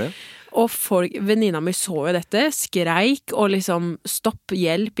 Jeg gjorde det. Og venninna mi så jo dette, skreik og liksom stopp,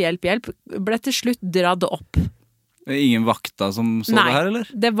 hjelp, hjelp, hjelp. Ble til slutt dratt opp. Ingen vakta som så det her, eller?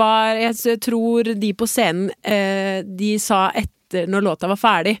 Nei, det var, jeg tror de på scenen, de sa etter når låta var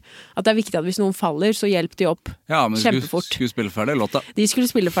ferdig, at det er viktig at hvis noen faller, så hjelp de opp. Ja, men kjempefort. Skulle spille ferdig låta. De skulle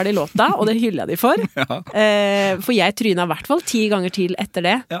spille ferdig låta, og det hyller jeg de for. Ja. For jeg tryna i hvert fall 10 ganger til etter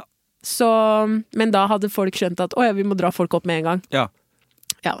det. Ja. Så, men da hadde folk skjønt at vi må dra folk opp med en gang. Ja.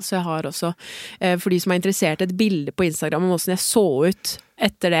 Ja, så jeg har også, for de som er interessert, et bilde på Instagram om hvordan jeg så ut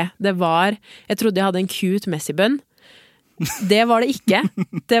etter det. Det var, jeg trodde jeg hadde en cute Messi-bønn. Det var det ikke.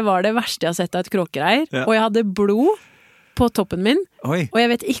 Det var det verste jeg har sett av et kråkereir. Ja. Og jeg hadde blod på toppen min. Oi. Og jeg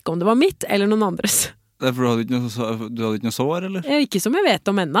vet ikke om det var mitt eller noen andres. Det er for du hadde ikke noe sår, eller? Ikke som jeg vet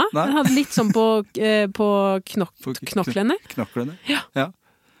om ennå. Jeg hadde litt sånn på knoklene. Knoklene? Ja.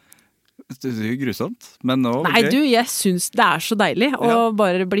 Det er jo grusomt, men nå... Nei, du, jeg synes det er så deilig å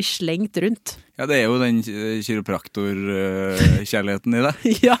bare bli slengt rundt. Ja, det er jo den kiropraktor-kjærligheten i det.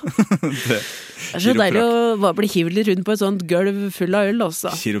 Ja. Det er så deilig å bare bli hivelig rundt på et sånt gulv full av øl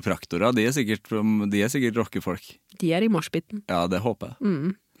også. Kiropraktorer, de er sikkert rockefolk. De er i moshpiten. Ja, det håper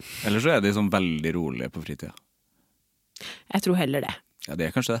jeg. Eller så er de sånn veldig rolige på fritida. Jeg tror heller det. Ja, det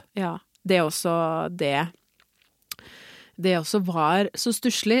er kanskje det. Ja, det er også det... Det også var så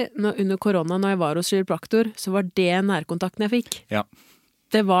stusslig under korona, når jeg var hos kiropraktor, så var det nærkontakten jeg fikk. Ja.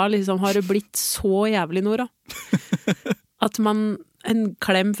 Det var liksom, har det blitt så jævlig, Nora? At en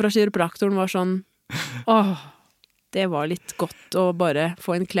klem fra kiropraktoren var sånn, det var litt godt å bare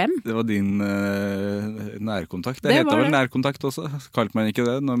få en klem. Det var din nærkontakt. Det heter vel nærkontakt også? Kalte man ikke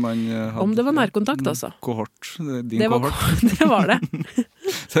det når man hadde... Om det var nærkontakt, altså. Kohort. Din kohort. Det var det.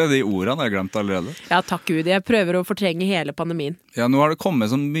 Så de ordene har jeg glemt allerede. Ja, takk Gud. Jeg prøver å fortrenge hele pandemien. Ja, nå har det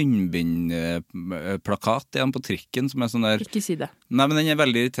kommet sånn munnbindplakat igjen på trikken, som er sånn der... Ikke si det. Nei, men den er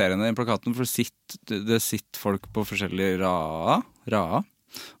veldig irriterende, den plakaten, for det sitter folk på forskjellige rader.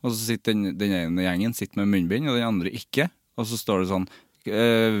 Og så sitter den ene gjengen sitter med munnbind, og den andre ikke. Og så står det sånn,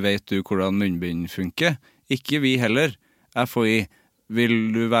 vet du hvordan munnbind funker? Ikke vi heller. FHI,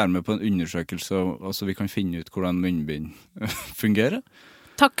 vil du være med på en undersøkelse, så vi kan finne ut hvordan munnbind fungerer?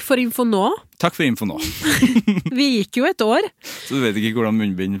 Takk for info nå. Takk for info nå. Vi gikk jo et år. Så du vet ikke hvordan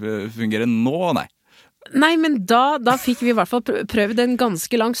munnbind fungerer nå, nei? Nei, men da fikk vi i hvert fall prøvd en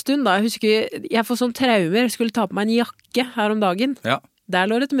ganske lang stund. Da. Jeg husker, jeg får sånn traumer. Jeg skulle ta på meg en jakke her om dagen. Ja. Der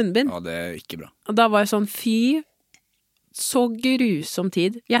lå et munnbind. Ja, det er ikke bra. Og da var jeg sånn, så grusom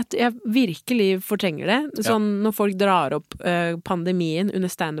tid. Jeg virkelig fortrenger det. Sånn når folk drar opp pandemien under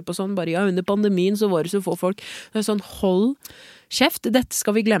stand-up og sånn, bare under pandemien så var det så få folk. Det er sånn, hold kjeft, dette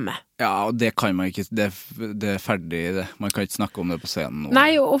skal vi glemme. Ja, og det kan man ikke, det er ferdig det. Man kan ikke snakke om det på scenen nå.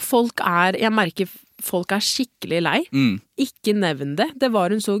 Nei, og jeg merker folk er skikkelig lei. Ikke nevn det. Det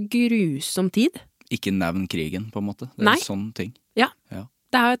var en så grusom tid. Ikke nevn krigen, på en måte. Det er sånne ting. Ja.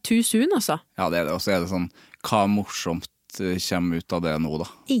 Det er too soon, altså. Ja, det er det. Og så er det sånn, hva morsomt kommer ut av det nå, da?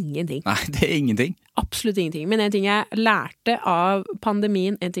 Ingenting. Nei, det er ingenting. Absolutt ingenting. Men en ting jeg lærte av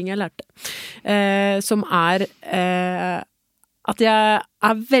pandemien, som er at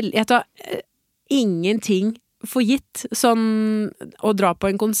jeg tar ingenting for gitt. Sånn å dra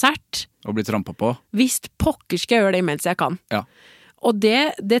på en konsert. Og bli trampet på. Visst pokker skal jeg gjøre det mens jeg kan. Ja. Og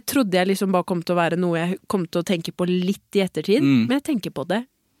det trodde jeg liksom bare kom til å være noe jeg kom til å tenke på litt i ettertid. Men jeg tenker på det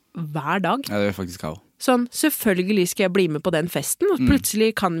hver dag. Ja, det er faktisk jeg også. Sånn, selvfølgelig skal jeg bli med på den festen, og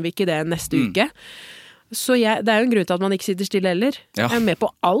plutselig kan vi ikke det neste uke. Så det er jo en grunn til at man ikke sitter stille heller. Ja. Jeg er med på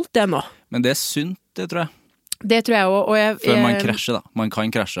alt det nå. Men det er sunt, det tror jeg. Det tror jeg også. Før man krasjer da. Man kan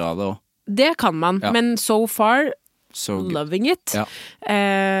krasje av det også. Det kan man, men so far... loving it. Ja.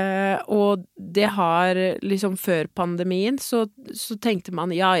 Og det har liksom før pandemien så tenkte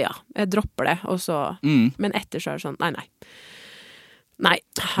man jeg dropper det og så, men etter så er det sånn nei,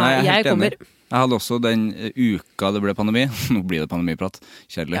 jeg kommer. Jeg hadde også den uka det ble pandemi. Nå blir det pandemiprat,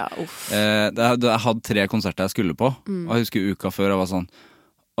 kjedelig. Jeg hadde 3 konserter jeg skulle på, og jeg husker uka før jeg var sånn,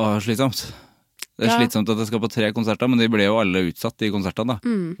 slitsomt. Det er slitsomt at jeg skal på 3 konserter, men de ble jo alle utsatt i konsertene da.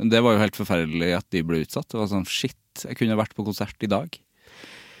 Men det var jo helt forferdelig at de ble utsatt. Det var sånn, shit, jeg kunne vært på konsert i dag.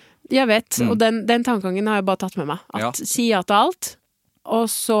 Jeg vet, og den tankegangen har jeg bare tatt med meg. At si ja til alt, og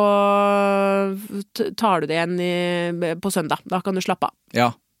så tar du det igjen på søndag. Da kan du slappe av.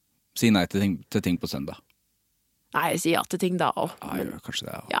 Ja, si nei til ting på søndag. Nei, jeg sier ja til ting da også. Ja, jeg gjør kanskje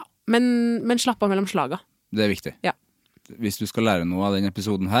det, ja. Ja. Men slapp av mellom slaga. Det er viktig. Ja. Hvis du skal lære noe av denne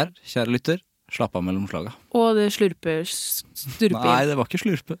episoden her, kjære lytter, slapp av mellom slaga. Og det sturpe. Nei, det var ikke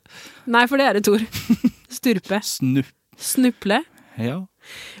slurpe. Nei, for det er et ord. Sturpe. Snuple. Ja.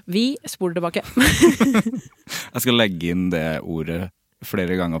 Vi spoler tilbake. Jeg skal legge inn det ordet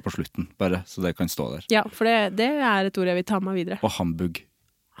flere ganger på slutten, bare så det kan stå der. Ja, for det er et ord jeg vil ta med videre. Og hambug.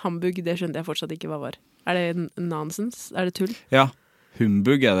 Hambug, det skjønte jeg fortsatt ikke hva var. Er det nonsens? Er det tull? Ja,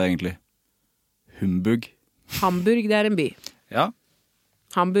 humbug er det egentlig. Humbug. Hamburg, det er en by. Ja.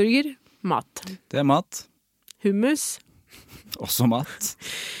 Hamburger, mat. Det er mat. Hummus. Også mat.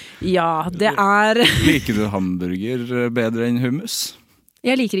 Ja, det er... Liker du hamburger bedre enn hummus?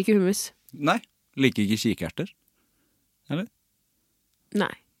 Jeg liker ikke hummus. Nei. Liker ikke kikerter? Eller?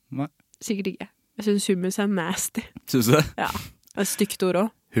 Nei. Sikkert ikke. Jeg synes hummus er nasty. Synes du det? Ja, det er et stygt ord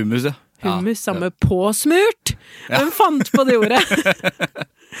også. Hummus, ja. Hummus, samme påsmurt! Hvem fant på det ordet?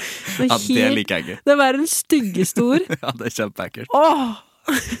 Ja, det liker jeg ikke. Det var en styggeste ord. Ja, det er kjempeekkelt. Åh!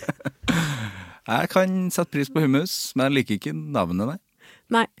 Jeg kan sette pris på hummus, men jeg liker ikke navnet,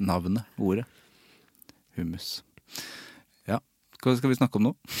 Nei. Navnet, ordet. Hummus. Ja, hva skal vi snakke om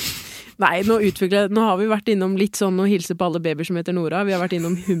nå? Nei, nå har vi vært innom litt sånn å hilse på alle babyer som heter Nora. Vi har vært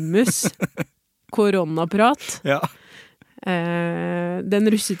innom hummus, koronaprat. Ja. Den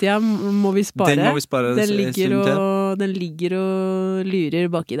russetida må vi spare. Den må vi spare. Den ligger og lurer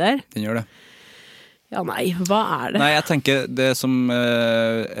baki der. Den gjør det. Ja, nei, hva er det? Nei, jeg tenker det som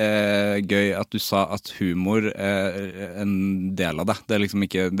er gøy at du sa at humor er en del av deg. Det er liksom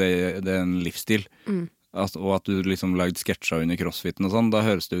ikke, det er en livsstil. Og at du liksom lagde sketsjer under crossfiten og sånn, da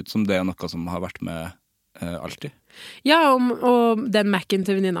høres det ut som det er noe som har vært med alltid. Ja, og den Mac-en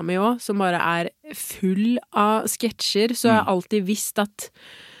til venninna mi også, som bare er full av sketsjer, så har jeg alltid visst at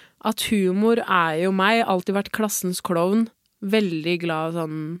humor er jo meg, alltid vært klassens klovn, veldig glad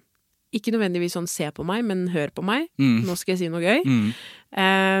sånn, ikke nødvendigvis sånn se på meg, men hør på meg, nå skal jeg si noe gøy.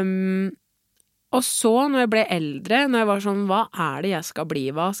 Og så, når jeg ble eldre, når jeg var sånn, hva er det jeg skal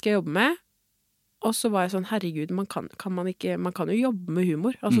bli, hva skal jeg jobbe med? Og så var jeg sånn, herregud, man kan jo jobbe med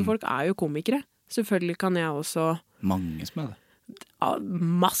humor, altså folk er jo komikere. Selvfølgelig kan jeg også... Mange som er det. Ja,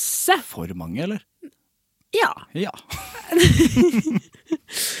 masse! For mange, eller? Ja. Ja.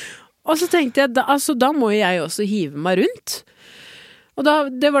 Og så tenkte jeg, da må jeg også hive meg rundt. Og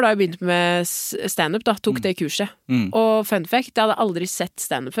det var da jeg begynte med stand-up, da, tok det kurset. Og fun fact, jeg hadde aldri sett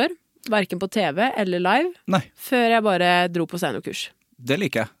stand-up før, hverken på TV eller live, før jeg bare dro på stand-up-kurs. Det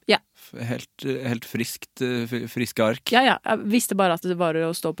liker jeg. Ja. Helt friske ark. Ja, jeg visste bare at det var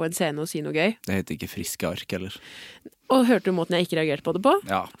å stå på en scene og si noe gøy. Det heter ikke friske ark, eller? Og hørte du måten jeg ikke reagerte på det på?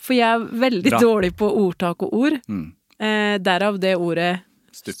 Ja. For jeg er veldig dårlig på ordtak og ord. Derav det ordet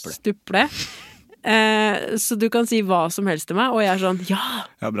stuple. Så du kan si hva som helst til meg, og jeg er sånn, ja!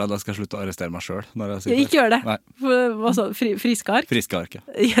 Ja, bra, da skal jeg slutte å arrestere meg selv når jeg sier det. Ikke gjør det. For, hva sa du? Friske ark? Friske ark, ja.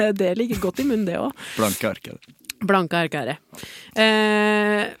 Ja, det ligger godt i munnen, det også. Blanke ark, er det. Blanke ark er det.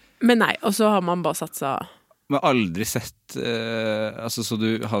 Men nei, og så har man bare satset. Men aldri sett, altså så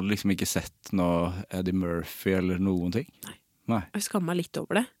du hadde liksom ikke sett noe Eddie Murphy eller noen ting? Nei. Jeg skammer meg litt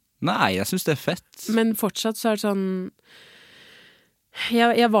over det. Nei, jeg synes det er fett. Men fortsatt så er det sånn,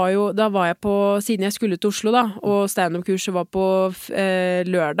 da var jeg på, siden jeg skulle til Oslo da, og stand-up-kurset var på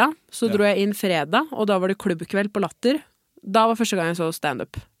lørdag, så dro jeg inn fredag, og da var det klubbkveld på Latter. Da var første gang jeg så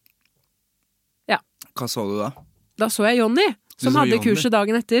stand-up. Ja. Hva så du da? Da så jeg Jonny, som hadde kurset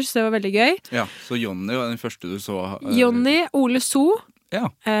dagen etter, så det var veldig gøy. Ja, så Jonny var den første du så? Jonny, Ole So, ja.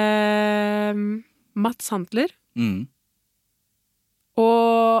 Mats Hantler,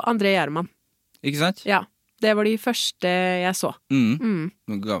 og André Gjerman. Ikke sant? Ja, det var de første jeg så.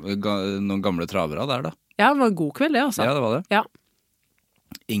 Noen gamle travere der da? Ja, det var en god kveld det, altså. Ja, det var det. Ja.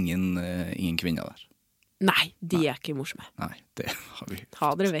 Ingen kvinner der? Nei, de er ikke morsomme. Nei, det har vi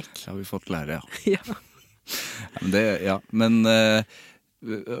Ta dere vekk. Det har vi fått lære, ja. Men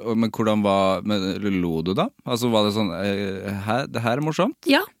hvordan lo du da? Altså var det sånn, det her er morsomt?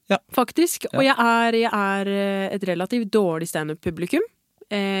 Ja, faktisk. Og jeg er et relativt dårlig stand-up-publikum.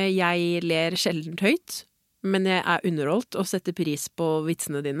 Jeg ler sjeldent høyt, men jeg er underholdt og setter pris på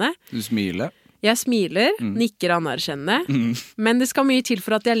vitsene dine. Du smiler? Jeg smiler, nikker anerkjennende, men det skal mye til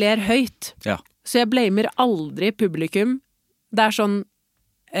for at jeg ler høyt. Ja. Så jeg blamer aldri publikum. Det er sånn,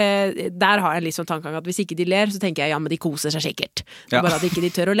 der har jeg liksom tankegang at hvis ikke de ler, så tenker jeg, ja, men de koser seg sikkert. Det er bare at ikke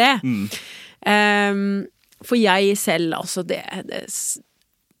de tør å le. For jeg selv, altså,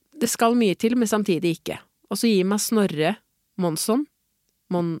 det skal mye til, men samtidig ikke. Og så gir meg Snorre Monsson,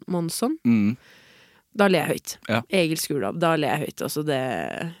 da ler jeg høyt. Ja. Egil Skurdal, da ler jeg høyt. Altså det,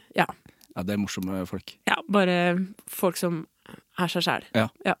 ja. Ja, det morsomme folk. Ja, bare folk som seg selv. Ja.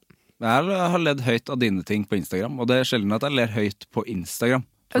 Jeg har ledd høyt av dine ting på Instagram, og det sjelden at jeg ler høyt på Instagram.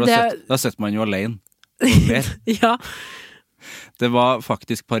 For da setter man jo alene og ler. Ja. Det var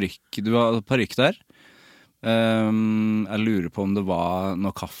faktisk parykk. Du har parykk der. Jeg lurer på om det var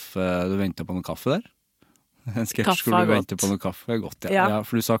noe kaffe. Du ventet på noe kaffe der? En sketsj hvor du venter på noe kaffe er godt, ja.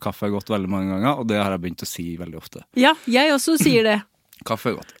 For du sa kaffe er godt veldig mange ganger, og det har jeg begynt å si veldig ofte. Ja, jeg også sier det.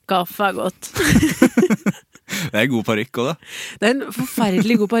 Kaffe er godt. Kaffe er godt. Det er god parykk også, da. Det er en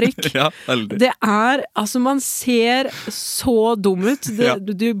forferdelig god parykk. Ja, veldig. Det er, altså man ser så dum ut.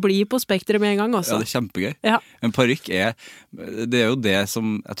 Du blir på spektret med en gang også. Ja, det er kjempegøy. Ja. En parykk det er jo det som,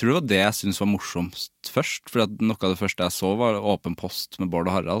 jeg tror det var det jeg synes var morsomst først, for at noe av det første jeg så var Åpen post med Bård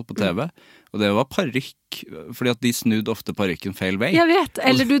og Harald på TV, og det var parykk, fordi at de snudde ofte parykken feil vei. Jeg vet,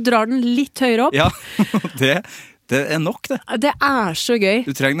 eller du drar den litt høyere opp. Ja, det er nok det. Det er så gøy.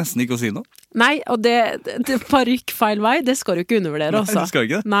 Du trenger nesten ikke å si noe. Nei, og det parykk feil vei, det skal du ikke undervurdere også. Nei, du skal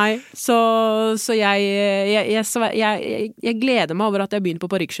ikke det. Nei, så jeg gleder meg over at jeg begynner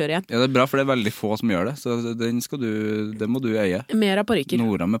på parykksjør igjen. Ja, det er bra, for det er veldig få som gjør det, så det må du eie. Mer av parykker.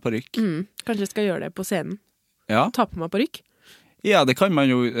 Nora med parykk. Kanskje jeg skal gjøre det på scenen. Ja. Ta på meg parykk. Ja, det kan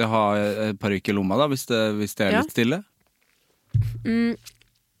man jo ha parykk i lomma da, hvis det er litt stille.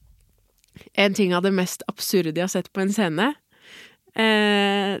 En ting av det mest absurde jeg har sett på en scene,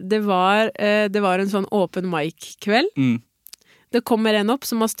 det var en sånn open mic-kveld. Det kommer en opp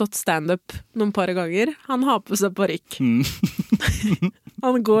som har stått stand-up noen par ganger. Han har på seg parykk.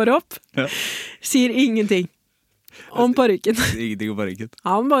 Han går opp, sier ingenting om parykken. Ingenting om parykken.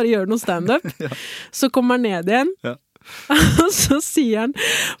 Han bare gjør noe stand-up. Så kommer han ned igjen. Og så sier han,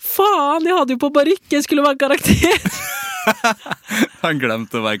 faen, jeg hadde jo på parykk, jeg skulle være karakter. Han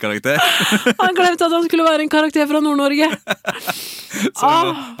glemte å være karakter. Han glemte at han skulle være en karakter fra Nord-Norge. Han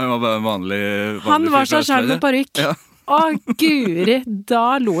var bare en vanlig Han var seg selv med parykk. Guri,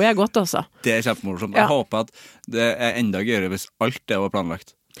 da lo jeg godt også. Det er kjempemorsomt. Jeg håper at det er enda gøyere hvis alt det var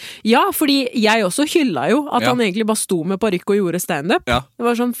planlagt. Ja, fordi jeg også hylla jo at han egentlig bare sto med parykk og gjorde stand-up. Det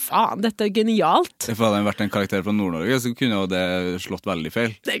var sånn, faen, dette er genialt. For hadde han vært en karakter fra Nord-Norge, så kunne jo det slått veldig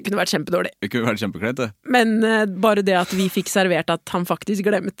feil. Det kunne vært kjempedårlig. Det kunne vært kjempekleint, det. Men bare det at vi fikk servert at han faktisk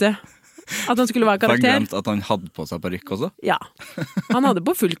glemte at han skulle være karakter. Han glemte at han hadde på seg parykk også? Ja, han hadde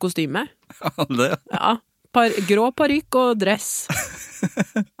på full kostyme. Det? Ja, grå parykk og dress.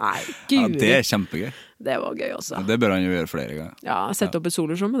 Nei, guri. Ja, det er kjempegøy. Det var gøy også. Det bør han jo gjøre flere ganger. Ja, sette opp et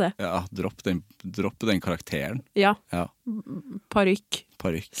soloshow med det. Ja, dropp den karakteren. Ja. Parykk.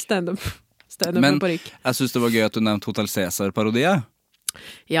 Stand-up med parykk. Men jeg synes det var gøy at du nevnte Hotel Cæsar-parodiet.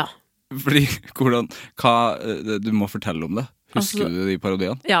 Ja. Fordi, du må fortelle om det. Husker du de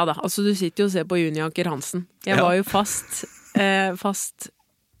parodiene? Ja da, altså du sitter jo og ser på Juni Anker Hansen. Jeg var jo fast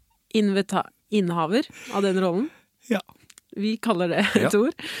innehaver av den rollen. Ja. Vi kaller det et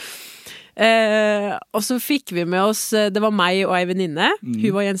ord. Og så fikk vi med oss, det var meg og ei venninne,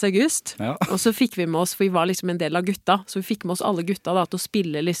 hun var Jens August, og så fikk vi med oss, for vi var liksom en del av gutta, så vi fikk med oss alle gutta da, til å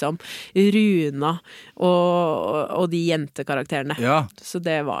spille liksom Runa og de jentekarakterene. Så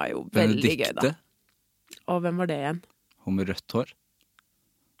det var jo veldig gøy da. Og hvem var det igjen? Hun med rødt hår.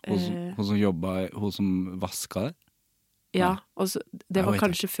 Hun som jobbet, hun som vasket det. Ja, og så, det var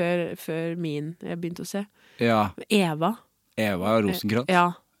kanskje før min jeg begynte å se. Ja. Eva Rosenkrantz.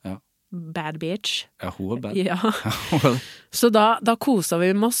 Ja. Bad bitch. Ja, hun var bad. Ja. Så da koset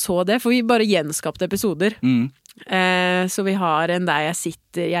vi med å så det, for vi bare gjenskapte episoder. Så vi har en der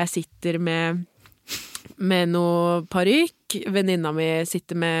jeg sitter med noe parykk. Venninna mi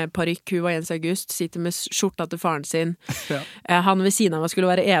sitter med parykk, hun var Jens August, sitter med skjorta til faren sin. Han ved siden av meg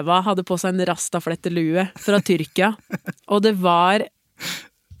skulle være Eva, hadde på seg en rastaflettelue fra Tyrkia. Og det var...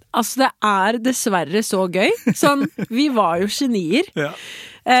 Altså, det er dessverre så gøy. Sånn, vi var jo genier.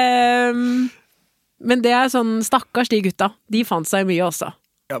 Men det er sånn, stakkars de gutta. De fant seg mye også.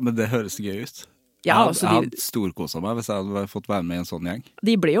 Ja, men det høres gøy ut. Jeg hadde storkoset meg hvis jeg hadde fått være med i en sånn gjeng.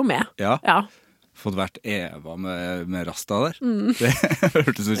 De ble jo med. Ja. Fått vært Eva med rasta der. Det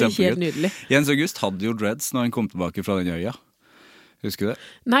hørtes jo kjempegøy. Helt nydelig. Jens August hadde jo dreads når han kom tilbake fra den øya. Husker du det?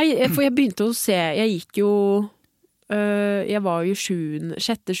 Nei, for jeg begynte å se, jeg gikk jo... jeg var jo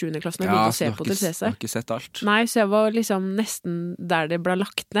 6.-7. klassen og begynte å se på Hotel Cæsar. Du har ikke sett alt? Nei, så jeg var liksom nesten der det ble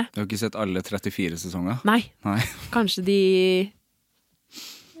lagt ned. Du har ikke sett alle 34 sesonger? Nei. Kanskje de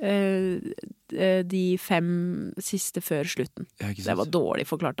 5 siste før slutten. Det var dårlig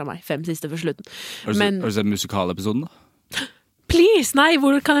forklart av meg. 5 siste før slutten. Har du sett musikalepisoden da? Please, nei,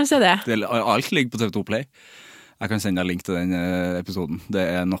 hvor kan jeg se det? Alt ligger på TV2 Play. Jeg kan sende deg link til den episoden. Det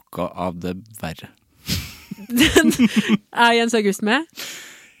er noe av det verre. Er Jens August med?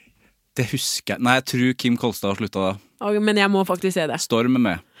 Det husker jeg. Nei, jeg tror Kim Kolstad har sluttet da. Men jeg må faktisk se det. Storm er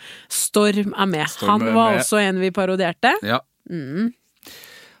med. Storm er med. Storm Han var med. også en vi parodierte. Ja.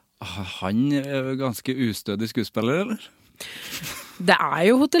 Han er ganske ustødig skuespiller, eller? Det er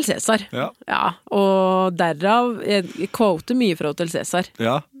jo Hotel Cæsar. Ja. Og derav, jeg quoter mye fra Hotel Cæsar.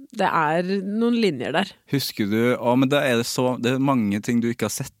 Ja. Det er noen linjer der. Husker du, men da er det er mange ting du ikke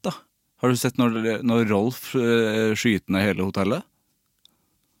har sett da. Har du sett når Rolf skyter ned hele hotellet?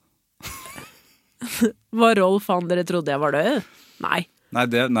 Var Rolf han dere trodde jeg var død? Nei,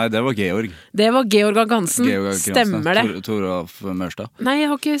 det var Georg. det var Georg Gansen. Stemmer det. Toralf Mørstad. Nei,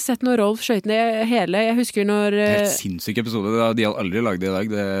 jeg har ikke sett når Rolf skjøt ned hele. Jeg husker når Helt sinnssyk episode. De har aldri laget det i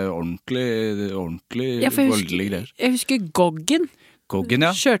dag. Det er ordentlig voldelige greier. Jeg husker Goggen. Goggen,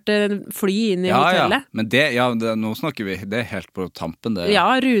 ja. Kjørte fly inn i hotellet. Men nå snakker vi, det er helt på tampen det. Ja,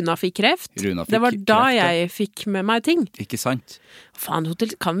 Runa fikk kreft. Det var da jeg fikk med meg ting. Ikke sant? Faen,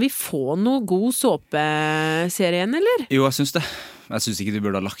 kan vi få noe god såpeserie igjen, eller? Jo, jeg synes det. Jeg synes ikke du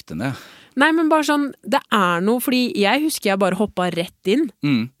burde ha lagt det ned. Nei, men bare sånn, det er noe, fordi jeg husker jeg bare hoppet rett inn,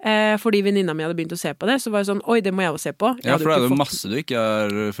 fordi venninna mi hadde begynt å se på det, så var jeg sånn, oi, det må jeg jo se på. Ja, for det er jo masse du ikke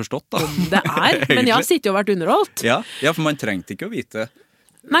har forstått da. Det men jeg har sittet og vært underholdt. Ja, for man trengte ikke å vite.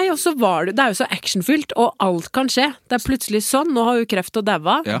 Nei, og så var det er jo så actionfylt, og alt kan skje. Det er plutselig sånn, nå har jo kreft og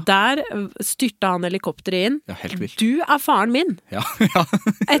daua. Ja. Der styrte han helikopteret inn. Ja, helt vilt. Du er faren min. Ja.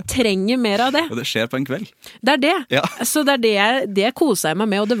 Jeg trenger mer av det. Og det skjer på en kveld. Det er det. Ja. Så det er det koset jeg meg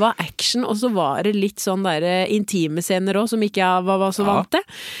med, og det var action, og så var det litt sånn der intime scener også, som ikke jeg var så vant til.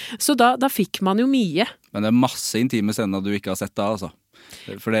 Så da fikk man jo mye. Men det er masse intime scener du ikke har sett da, altså.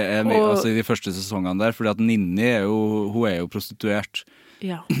 For det er altså, i de første sesongene der, fordi at Ninni hun er jo prostituert.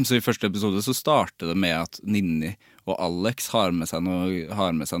 Ja. Så i første episode så starter det med at Ninni og Alex har med seg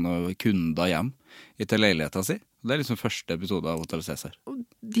noen kunder hjem til leiligheten sin. Det er liksom første episode av Hotel Cæsar.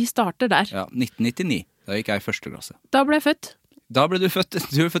 De starter der. Ja, 1999. Da gikk jeg i første klasse. Da ble jeg født. Da ble du født.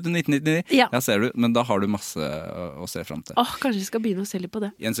 Du er født i 1999. Ja. Ja, ser du. Men da har du masse å se frem til. Kanskje vi skal begynne å se litt på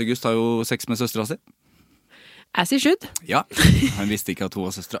det. Jens August har jo sex med søstera si. As he should. Ja, han visste ikke at hun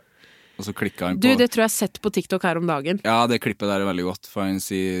var søstera. Og så klikket han på... Du, det tror jeg har sett på TikTok her om dagen. Ja, det klippet der er veldig godt, for han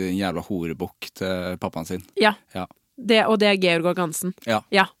sier en jævla horebukk til pappaen sin. Ja, ja. Og det er Georg Gansen. Ja.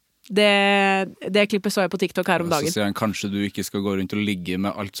 Det klippet så jeg på TikTok her om dagen. Så sier han, kanskje du ikke skal gå rundt og ligge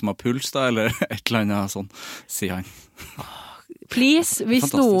med alt som har puls da, eller et eller annet sånn, sier han. Please,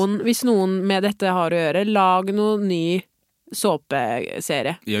 hvis noen med dette har å gjøre, lag noen ny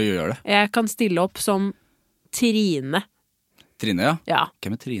såpeserie. Ja, gjør det. Jeg kan stille opp som Trine. Trine, ja? Ja.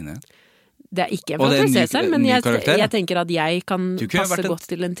 Hvem er Trine? Det er ikke en Hotel Cæsar, men jeg tenker at jeg kan passe godt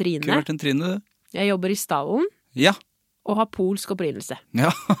til en Trine. Du kunne vært en Trine, du. Jeg jobber i stallen. Ja. Og har polsk opprinnelse.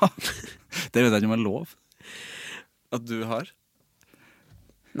 Ja, det vet jeg ikke om er lov. At du har.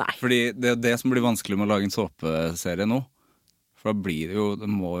 Nei. Fordi det er det som blir vanskelig med å lage en såpeserie nå. For da blir det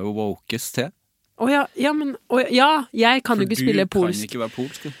må jo wokes til. Jeg kan jo ikke spille polsk. For du kan ikke være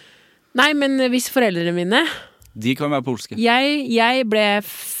polsk. Nei, men hvis foreldrene mine... De kan være polske. Jeg ble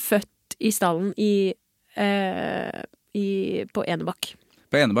født i stallen på Enebakk.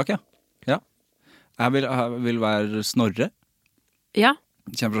 På Enebakk, ja. Jeg vil være Snorre. Ja.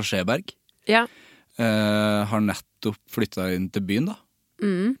 Kjem fra Skjeberg. Ja. Har nettopp flyttet inn til byen, da.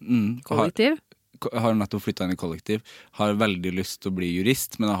 Kollektiv. Har nettopp flyttet inn i kollektiv. Har veldig lyst til å bli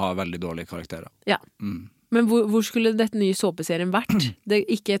jurist, men jeg har veldig dårlige karakterer. Ja. Men hvor skulle dette nye såpeserien vært?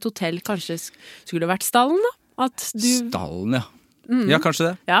 Ikke et hotell, kanskje skulle det vært stallen, da? Stallen, ja. Ja,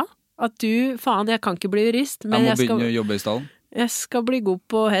 kanskje det. Ja, at du, faen, jeg kan ikke bli jurist, men jeg må begynne å jobbe i stallen. Jeg skal bli god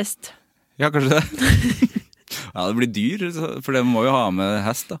på hest. Ja, kanskje det. Ja, det blir dyr, for det må jo ha med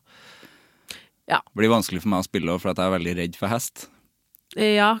hest, da. Ja. Det blir vanskelig for meg å spille, for at jeg er veldig redd for hest.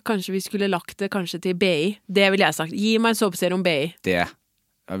 Ja, kanskje vi skulle lagt det kanskje til BI. Det vil jeg sagt. Gi meg en såpeserie om BI. Det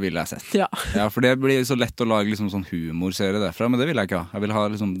vil jeg sett. Ja. Ja, for det blir så lett å lage liksom sånn humorserie derfra, men det vil jeg ikke ha. Jeg vil ha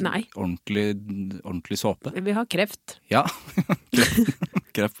liksom ordentlig såpe. Jeg vil ha kreft. Ja,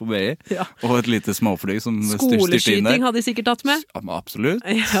 kreft på BI. Ja. Og et lite småfly som styrte inn der. Skoleskyting hadde de sikkert tatt med. Ja, absolutt.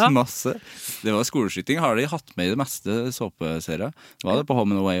 Ja. Masse. Det var skoleskyting, har de hatt med i det meste såpeserier. Det var det på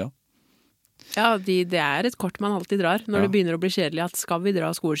Home and Away også. Ja, det er et kort man alltid drar når det begynner å bli kjedelig at skal vi dra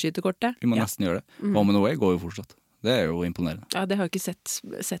skoleskytekortet? Vi må nesten gjøre det. Home and Away går jo fortsatt. Det er jo imponerende. Ja, det har jeg ikke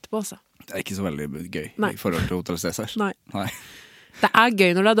sett på, altså. Det er ikke så veldig gøy i forhold til Hotel Cæsar. Nei. Det er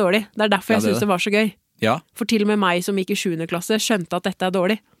gøy når det er dårlig. Det er derfor jeg synes det var så gøy. Ja. For til og med meg som gikk i 7. klasse skjønte at dette er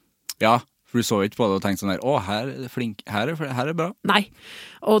dårlig. Ja, for du så ikke på det og tenkte sånn her, her er flink, her er bra. Nei,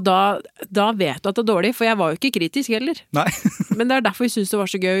 og da vet du at det er dårlig, for jeg var jo ikke kritisk heller. Nei. Men det er derfor vi synes det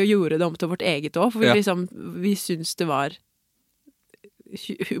var så gøy å gjøre det om til vårt eget også, for vi synes det var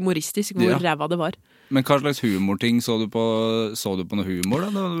humoristisk hvor ræva det var. Men hva slags humorting så du på noe humor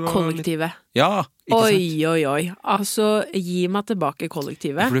da? Kollektivet. Ja, ikke sant? Oi. Altså, gi meg tilbake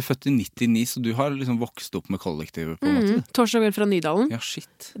kollektivet. For du født i 99, så du har liksom vokst opp med kollektivet på en måte. Torsdag kveld fra Nydalen. Ja,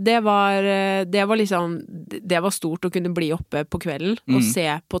 shit. Det var liksom, det var stort å kunne bli oppe på kvelden og se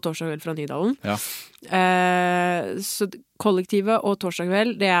på Torsdag kveld fra Nydalen. Ja. Så kollektivet og Torsdag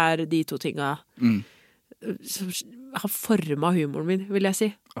kveld, det er de to tinga som har formet humoren min, vil jeg si.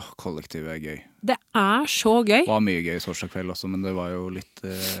 Kollektivet er gøy. Det er så gøy. Det var mye gøy torsdag kveld også, men det var jo litt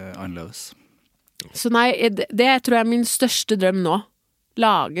annerledes. Så nei, det tror jeg er min største drøm nå.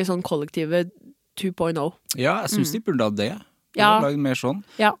 Lage sånn kollektivet 2.0. Ja, jeg synes de burde ha det. Ja. Lage mer sånn.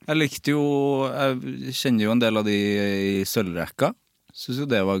 Ja. Jeg kjenner jo en del av de i sølvrekka. Synes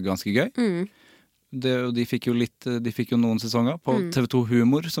jo det var ganske gøy. De fikk jo noen sesonger på TV2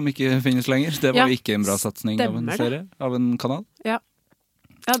 Humor, som ikke finnes lenger. Det var ikke en bra satsning av en serie, av en kanal. Ja,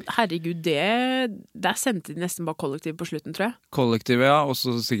 herregud, der sendte de nesten bare kollektiv på slutten, tror jeg. Kollektivet, ja, og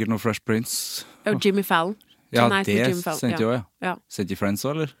så sikkert noe Fresh Prince. Og Jimmy Fallon. Ja, det sendte jo, ja. Sendte de Friends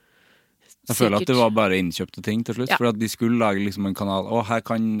også, eller? Jeg føler at det var bare innkjøpte ting til slutt, for at de skulle lage liksom en kanal, og her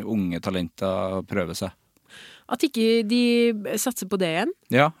kan unge talenter prøve seg. At ikke de satser på det igjen?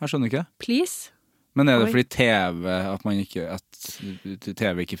 Ja, jeg skjønner ikke. Please. Men er det fordi at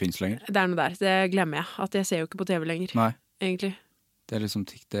TV ikke finnes lenger? Det er noe der, det glemmer jeg. At jeg ser jo ikke på TV lenger. Nei. Egentlig. Det er liksom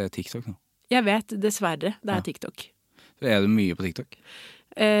det er TikTok nå. Jeg vet, dessverre, det er TikTok. Er du mye på TikTok?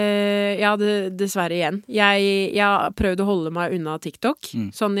 Ja, dessverre igjen. Jeg har prøvd å holde meg unna TikTok.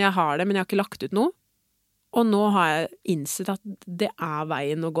 Sånn jeg har det, men jeg har ikke lagt ut noe. Og nå har jeg innsett at det er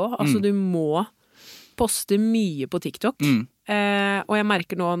veien å gå. Altså, du må poste mye på TikTok. Og jeg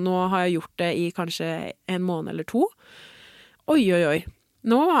merker nå har jeg gjort det i kanskje en måned eller 2. Oi.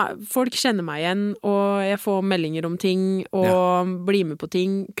 Nå, folk kjenner meg igjen, og jeg får meldinger om ting, og blir med på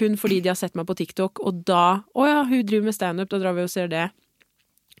ting, kun fordi de har sett meg på TikTok, og da, hun driver med stand-up, da drar vi og ser det.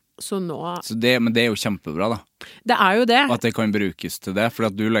 Så nå... Men det er jo kjempebra da. Det er jo det. At det kan brukes til det, for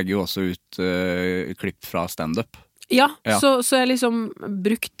at du legger jo også ut klipp fra stand-up. Ja. Så jeg liksom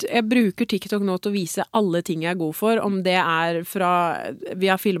jeg bruker TikTok nå til å vise alle ting jeg er god for, om det er fra, vi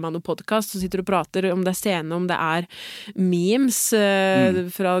har filmet noen podcast, så sitter du og prater, om det er scene, om det er memes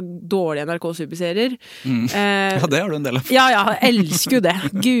fra dårlige NRK-superserier. Ja, det har du en del av. Ja, jeg elsker jo det.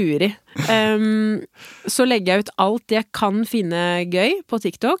 Guri. Så legger jeg ut alt jeg kan finne gøy på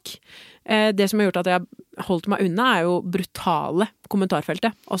TikTok. Det som har gjort at jeg har holdt meg unna er jo brutale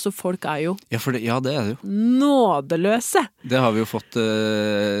kommentarfeltet. Altså folk er jo det er det jo nådeløse. Det har vi jo fått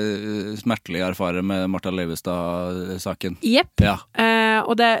smertelig erfare med Martha Leivestad-saken. Jepp. Ja.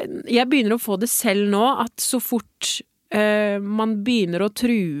 Og jeg begynner å få det selv nå, at så fort man begynner å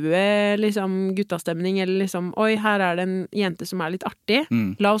true liksom guttastemning, eller liksom, oi, her er det en jente som er litt artig,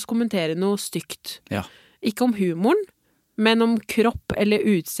 la oss kommentere noe stygt. Ja. Ikke om humoren, men om kropp eller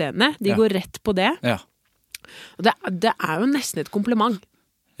utseende. De går rett på det. Ja. Og det er jo nesten et kompliment.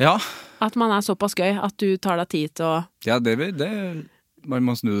 Ja. At man er såpass gøy, at du tar deg tid til å... Ja, man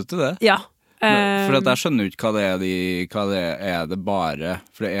må snu det til det. Ja. For at jeg skjønner ikke hva det er det bare,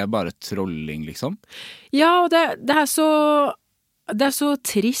 for det er bare trolling, liksom. Ja, og det er så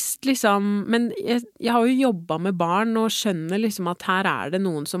trist, liksom, men jeg har jo jobbet med barn og skjønner liksom at her er det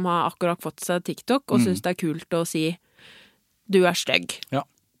noen som har akkurat fått seg TikTok og synes det er kult å si du er stygg. Ja.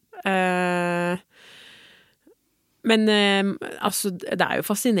 Men altså, det er jo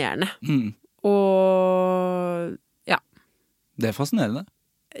fascinerende. Og ja. Det er fascinerende.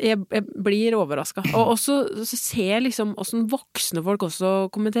 Jeg blir overrasket. Og også så ser jeg liksom hvordan voksne folk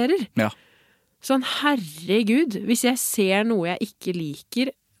også kommenterer. Ja. Sånn, herregud, hvis jeg ser noe jeg ikke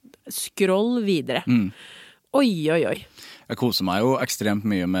liker, scroll videre. Oi. Jeg koser meg jo ekstremt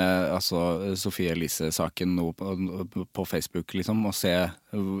mye med Sofie Elise-saken nå på Facebook, liksom, og se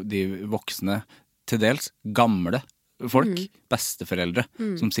de voksne, til dels gamle folk, besteforeldre,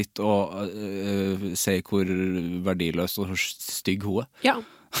 som sitter og sier hvor verdiløs og stygg hun er. Ja.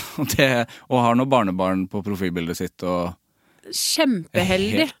 Og har noen barnebarn på profilbildet sitt, og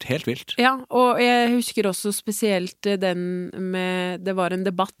kjempeheldig. Helt vilt. Ja, og jeg husker også spesielt den med, det var en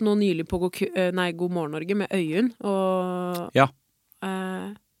debatt nå nylig på God morgen Norge med Øyunn og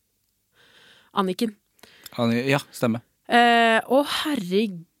Anniken. Ja, stemmer. Å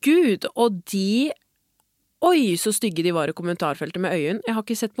herregud, og oi, så stygge de var i kommentarfeltet med Øyunn. Jeg har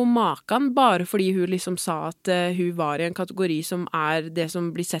ikke sett på maken, bare fordi hun liksom sa at hun var i en kategori som er det som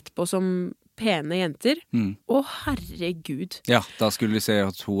blir sett på som pene jenter. Å, herregud. Ja, da skulle vi se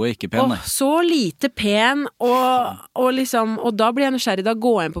at hun er ikke pen. Så lite pen, og da blir jeg nysgjerrig, da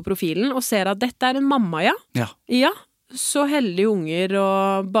går jeg inn på profilen og ser at dette er en mamma, ja. så heldige unger,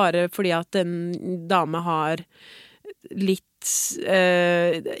 og bare fordi at en dame har litt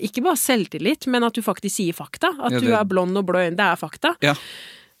ikke bare selvtillit, men at du faktisk sier fakta. At du er blond og blå øyne, det er fakta. Ja.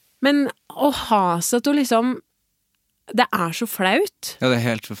 Men å ha seg til liksom det er så flaut. Ja, det er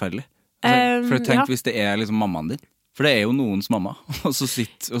helt forferdelig. For tenk hvis det er liksom mammaen din. For det er jo noens mamma, og så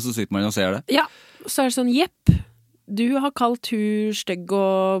sitter man og ser det. Ja, så er det sånn, jepp, du har kalt hun stygg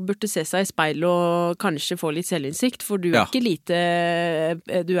og burde se seg i speil og kanskje få litt selvinnsikt, for du er ikke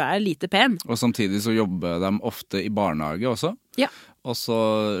du er lite pen. Og samtidig så jobber de ofte i barnehage også. Ja. Og så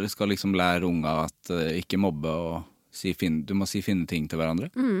skal liksom lære unger at ikke mobbe og du må si finne ting til hverandre.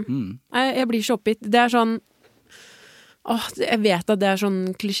 Jeg blir så oppgitt. Det er sånn, jeg vet at det er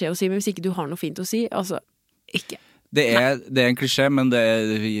sånn klisjé å si, men hvis ikke du har noe fint å si, altså, ikke. Det er en klisjé, men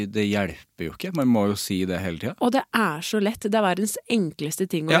det hjelper jo ikke. Man må jo si det hele tiden. Og det er så lett. Det er verdens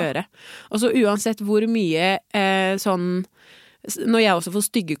enkleste ting å gjøre. Og så uansett hvor mye sånn når jeg også får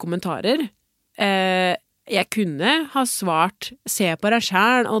stygge kommentarer jeg kunne ha svart se på deg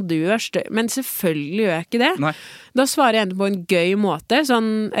selv, og du er støy, men selvfølgelig gjør jeg ikke det. Nei. Da svarer jeg enten på en gøy måte,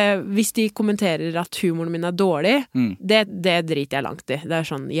 sånn, hvis de kommenterer at humoren min er dårlig, det driter jeg langt i. Det er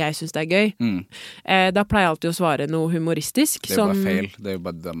sånn, jeg synes det er gøy. Da pleier jeg alltid å svare noe humoristisk. Det er jo bare feil, det er jo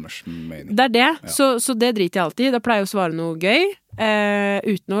bare dømmers mening. Det er det, så det driter jeg alltid i. Da pleier jeg å svare noe gøy,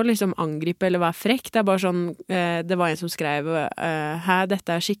 uten å liksom angripe eller være frekk. Det er bare sånn, det var en som skrev, dette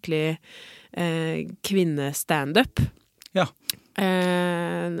er skikkelig kvinnestandup. Ja.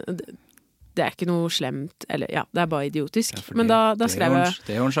 Det er ikke noe slemt, eller det er bare idiotisk. Men da skrev jeg...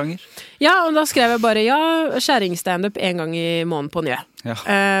 Det er jo en sjanger. Ja, og da skrev jeg bare, skjæringstandup en gang i måneden på Njø. Ja.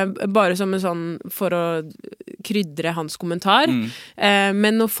 Bare som en sånn, for å krydre hans kommentar.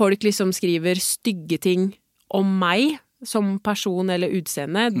 Men når folk liksom skriver stygge ting om meg, som person eller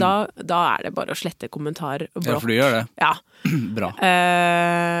utseende, da er det bare å slette kommentar og blokk. Ja, for du gjør det. Ja. Bra.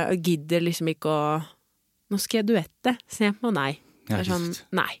 Gidder liksom ikke å nå skal jeg duette, se på nei. Det er sånn,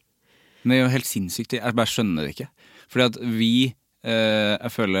 nei. Men det er jo helt sinnssykt, jeg bare skjønner det ikke. Fordi at jeg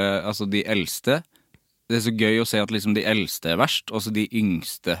føler, altså de eldste, det er så gøy å se at liksom de eldste er verst, og så de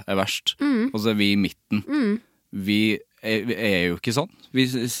yngste er verst. Og så er vi i midten. Vi er jo ikke sånn. Vi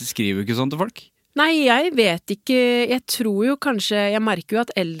skriver jo ikke sånn til folk. Nei, jeg vet ikke. Jeg tror jo kanskje, jeg merker jo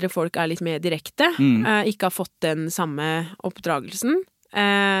at eldre folk er litt mer direkte, ikke har fått den samme oppdragelsen,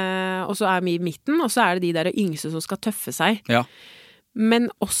 og så er vi i midten, og så er det de der yngste som skal tøffe seg. Ja. Men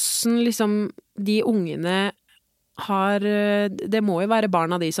hvordan liksom de ungene har, det må jo være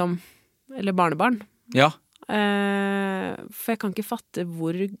barna de som, eller barnebarn. Ja. For jeg kan ikke fatte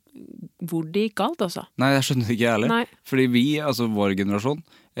hvor det gikk galt, altså. Nei, jeg skjønner ikke heller. Nei. Fordi vi, altså vår generasjon,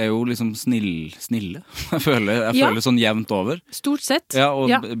 er jo liksom snille. Jeg føler sånn jevnt over. Stort sett. Ja,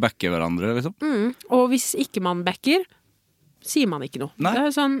 og backer hverandre, liksom. Og hvis ikke man backer, sier man ikke noe. Nei. Det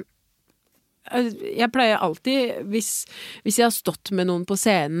er sånn, jeg pleier alltid, hvis jeg har stått med noen på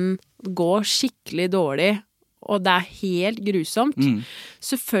scenen, går skikkelig dårlig, og det er helt grusomt,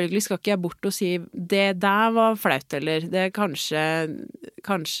 selvfølgelig skal ikke jeg bort og si det der var flaut, eller det kanskje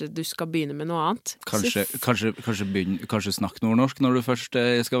du skal begynne med noe annet. Kanskje snakk nordnorsk når du først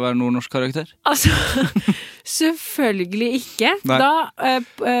skal være nordnorsk karakter? Altså, selvfølgelig ikke. Nei. Da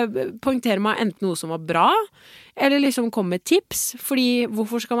poengterer man enten noe som var bra, eller liksom komme med tips, fordi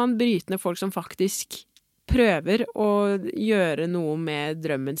hvorfor skal man bryte ned folk som faktisk prøver å gjøre noe med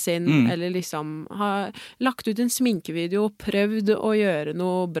drømmen sin, eller liksom har lagt ut en sminkevideo, prøvd å gjøre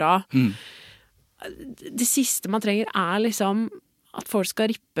noe bra. Det siste man trenger er liksom at folk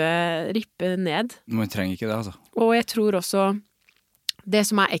skal rippe ned. Man trenger ikke det, altså. Og jeg tror også det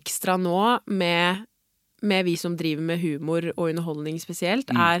som er ekstra nå med vi som driver med humor og underholdning spesielt,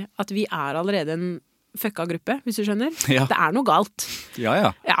 er at vi er allerede en fucka gruppe, hvis du skjønner. Ja. Det er noe galt.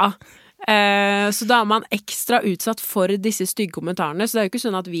 Ja. Så da er man ekstra utsatt for disse stygge kommentarene, så det er jo ikke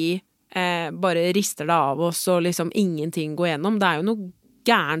sånn at vi bare rister det av oss og liksom ingenting går gjennom. Det er jo noe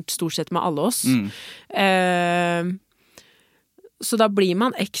gærent stort sett med alle oss. Så da blir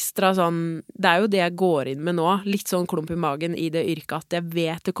man ekstra sånn, det er jo det jeg går inn med nå, litt sånn klump i magen i det yrket, at jeg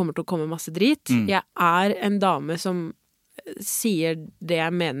vet det kommer til å komme masse drit. Jeg er en dame som sier det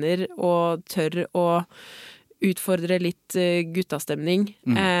jeg mener og tør å utfordre litt guttastemning,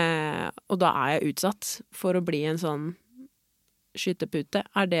 og da er jeg utsatt for å bli en sånn skytepute.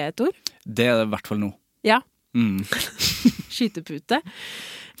 Er det et ord? Det er det i hvert fall nå. Ja. Skytepute.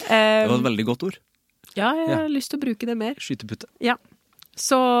 Det var et veldig godt ord. Ja, jeg har lyst til å bruke det mer. Skytepute. Ja.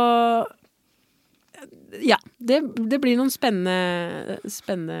 Så ja, det blir noen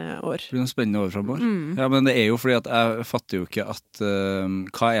spennende år. Det blir noen spennende år fremover. Ja, men det er jo fordi at jeg fatter jo ikke at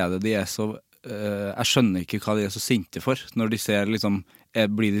hva er det de er så jeg skjønner ikke hva de så sinte for, når de ser liksom,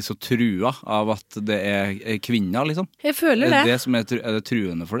 blir de så trua av at det kvinner, liksom. Jeg føler det. Det som er det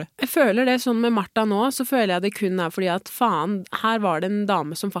truende for det? Jeg føler det sånn med Martha nå, så føler jeg det kun fordi at faen, her var det en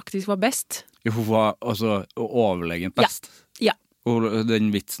dame som faktisk var best. Jo, hun var også overlegent best. Ja. Og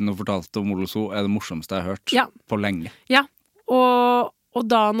den vitsen hun fortalte om Oloso det morsomste jeg har hørt på lenge. Ja, og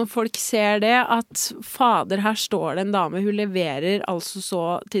da når folk ser det, at fader, her står det en dame, hun leverer altså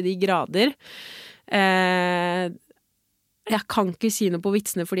så til de grader. Jeg kan ikke si noe på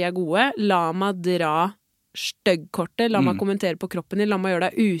vitsene for de er gode. La meg dra styggkortet, la meg kommentere på kroppen din, la meg gjøre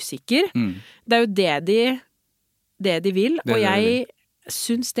deg usikker. Det er jo det de vil, og jeg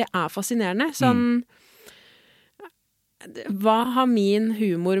synes det er fascinerende. Sånn, hva har min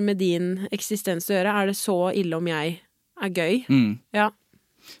humor med din eksistens å gjøre? Er det så ille om jeg er gøy? Ja.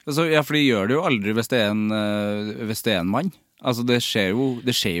 Altså, for de gjør det jo aldri hvis det er en mann. Altså, det skjer jo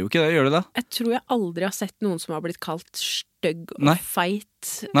ikke det, gjør det da? Jeg tror jeg aldri har sett noen som har blitt kalt stygg og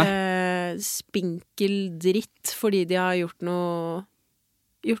feit, spinkel dritt, fordi de har gjort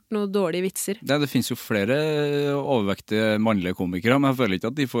noe dårlige vitser. Det finnes jo flere overvektige mannlige komikere, men jeg føler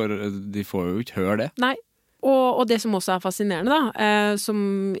ikke at de får jo ikke høre det. Nei. Og det som også er fascinerende da, som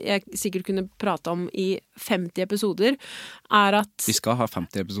jeg sikkert kunne prate om i 50 episoder, er at... Vi skal ha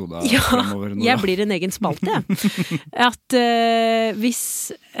 50 episoder fremover. Ja, jeg blir en egen spalte. At hvis...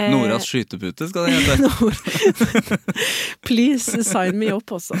 Noras skytepute skal det hete. Please sign me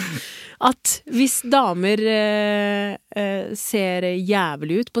up også. At hvis damer ser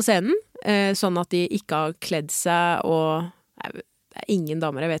jævlig ut på scenen, sånn at de ikke har kledd seg og... Det er ingen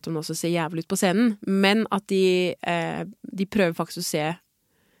damer jeg vet om også ser jævlig ut på scenen, men at de prøver faktisk å se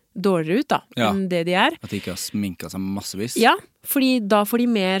dårligere ut da, enn det de er. At de ikke har sminket seg massevis. Ja, fordi da får de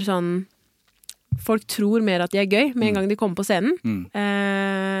mer sånn, folk tror mer at de er gøy med en gang de kommer på scenen.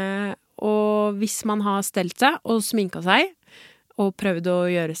 Og hvis man har stelt seg og sminket seg, og prøvd å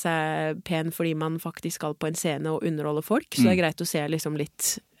gjøre seg pen fordi man faktisk skal på en scene og underholde folk, så det er greit å se liksom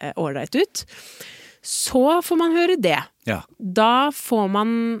litt ordentlig ut. Så får man høre det. Ja. Da får man...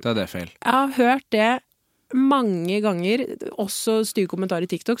 Da er det feil. Jeg har hørt det mange ganger, også stygge kommentarer i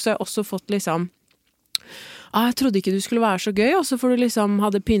TikTok, så har jeg også fått liksom jeg trodde ikke du skulle være så gøy, og så får du liksom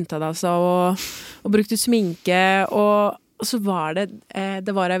hadde pyntet deg så, og brukt ut sminke, og så var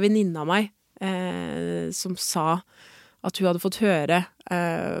det var en venninne av meg som sa at hun hadde fått høre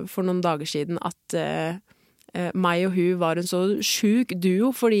for noen dager siden at meg og hun var en så sjuk duo,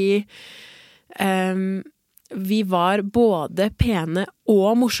 fordi vi var både pene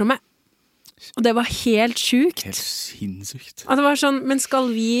og morsomme. Og det var helt sjukt. Helt sinnssykt. Og det var sånn, men skal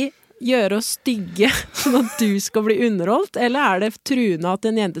vi gjøre oss stygge sånn at du skal bli underholdt? Eller er det truende at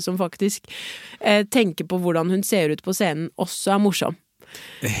en jente som faktisk tenker på hvordan hun ser ut på scenen, også er morsom?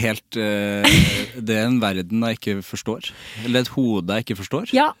 Det er en verden jeg ikke forstår. Eller et hode jeg ikke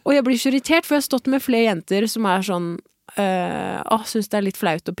forstår. Ja, og jeg blir så irritert, for jeg har stått med flere jenter som er sånn synes det er litt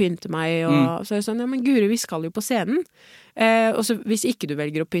flaut å pynte meg, og så er det sånn, ja, men Guri, vi skal jo på scenen. Og så hvis ikke du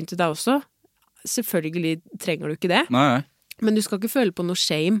velger å pynte deg også, selvfølgelig trenger du ikke det. Nei. Men du skal ikke føle på noe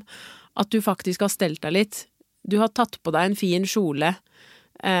shame at du faktisk har stelt deg litt. Du har tatt på deg en fin kjole,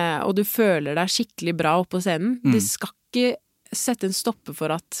 og du føler deg skikkelig bra oppe på scenen. Det skal ikke sette en stopper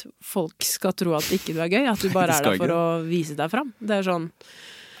for at folk skal tro at ikke du er gøy, at du bare er der for å vise deg fram. Det er sånn...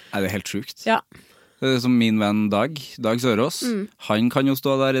 Det er helt sjukt. Ja. Som min venn Dag Sørås. Han kan jo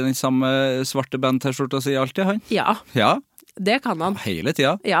stå der i den samme svarte band-t-skjorta si alltid, han. Ja, det kan han. Hele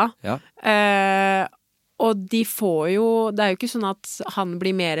tida. Ja. Og de får jo, det er jo ikke sånn at han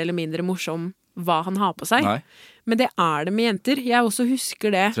blir mer eller mindre morsom hva han har på seg. Nei. Men det er det med jenter. Jeg også husker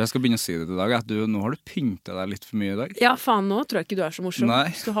det. Jeg tror jeg skal begynne å si det til Dag, at nå har du pyntet deg litt for mye i dag. Ja, faen, nå tror jeg ikke du er så morsom. Nei.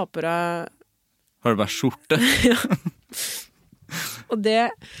 Hvis du har på deg... Har du bare skjorte? Ja. Og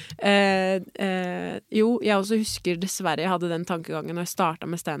det jo, jeg også husker dessverre jeg hadde den tankegangen når jeg startet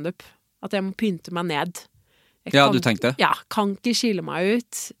med stand-up, at jeg må pynte meg ned. Du tenkte? Ja, kan ikke skille meg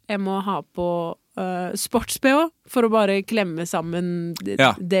ut. Jeg må ha på sports-BH for å bare klemme sammen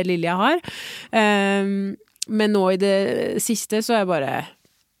det lille jeg har. Men nå i det siste så har jeg bare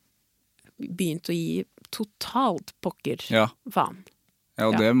begynt å gi totalt pokker. Ja. Faen. Ja,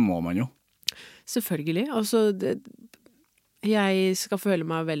 og det må man jo. Selvfølgelig. Altså, jeg skal føle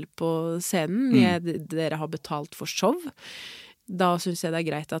meg vel på scenen. Dere har betalt for show. Da synes jeg det er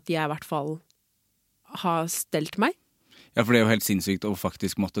greit at jeg i hvert fall har stelt meg. Ja, for det er jo helt sinnssykt å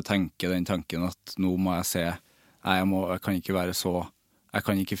faktisk måtte tenke den tanken at nå må jeg se, jeg kan ikke være så, jeg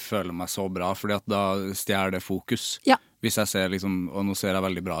kan ikke føle meg så bra, fordi at da stjeler det fokus. Ja. Hvis jeg ser liksom, og nå ser jeg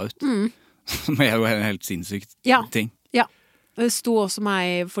veldig bra ut. Som er jo en helt sinnssykt ting. Ja. Det sto også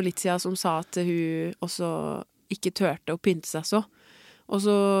meg for litt siden som sa at hun også ikke tørte å pynte seg så. Og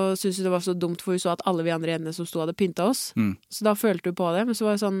så syntes hun det var så dumt, for hun så at alle vi andre jentene som sto hadde pyntet oss. Så da følte hun på det, men så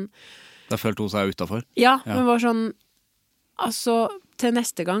var det sånn... Da følte hun seg utenfor? Ja, men var sånn... Altså, til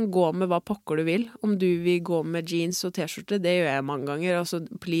neste gang, gå med hva pokker du vil. Om du vil gå med jeans og t-skjorte, det gjør jeg mange ganger. Altså,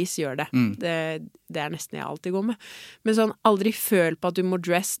 please, gjør det. Det nesten jeg alltid går med. Men sånn, aldri føl på at du må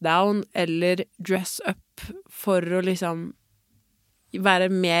dress down eller dress up for å liksom være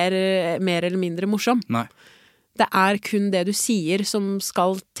mer eller mindre morsom. Nei. Det kun det du sier som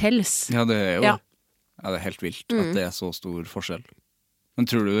skal telles. Ja, det jo. Ja, det helt vilt at det så stor forskjell. Men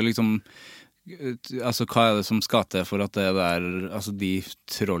tror du liksom... Altså, hva det som skal til for at det der, altså de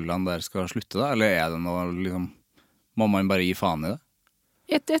trollene der skal slutte da? Eller det noe liksom, må man bare gi faen i det?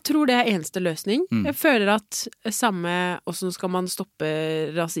 Jeg tror det eneste løsning. Jeg føler at samme, hvordan skal man stoppe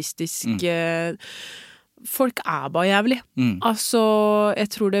rasistisk folk bare jævlig. Altså,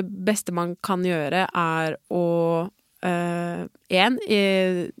 jeg tror det beste man kan gjøre å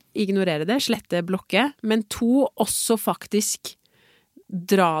ignorere det, slette, blokke, men 2, også faktisk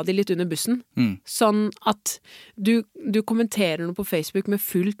dra de litt under bussen. Sånn at du kommenterer noe på Facebook med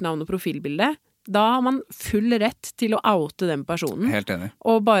fullt navn og profilbilde. Da har man full rett til å oute den personen. Helt enig.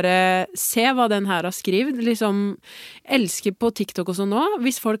 Og bare se hva den her har skrevet. Liksom, elsker på TikTok og sånn nå.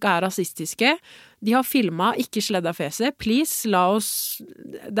 Hvis folk rasistiske, de har filmet, ikke sledda fjeset. Please, la oss...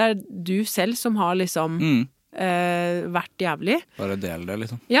 Det du selv som har liksom... vært jævlig. Bare del det,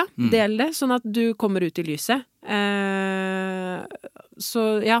 liksom. Ja, del det, sånn at du kommer ut i lyset. Så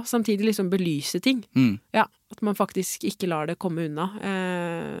ja, samtidig liksom belyse ting. Ja, at man faktisk ikke lar det komme unna.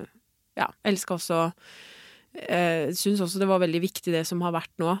 Ja, elsker også synes også det var veldig viktig det som har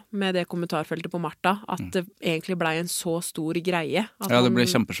vært nå med det kommentarfeltet på Martha, at det egentlig ble en så stor greie. At det ble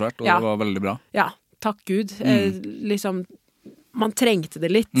kjempesvært, og det var veldig bra. Ja, takk Gud. Liksom man trengte det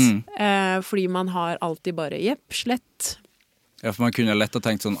litt, fordi man har alltid bare, slett. Ja, for man kunne lett ha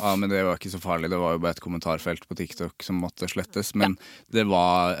tenkt sånn, men det var ikke så farlig, det var jo bare et kommentarfelt på TikTok som måtte slettes, men det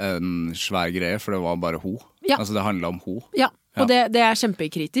var en svær greie, for det var bare ho. Ja. Altså det handlet om ho. Ja, og det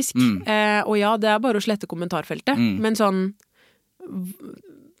kjempekritisk. Og ja, det bare å slette kommentarfeltet, men sånn,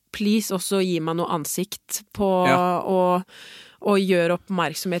 please også gi meg noe ansikt på, og gjøre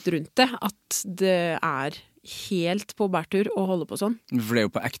oppmerksomhet rundt det, at det helt på bærtur å holde på sånn. For det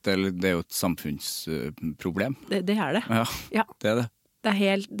jo på ekte, det jo et samfunnsproblem. Det det. Ja, det det. Det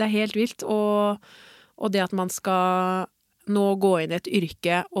helt vilt, og det at man skal nå gå inn i et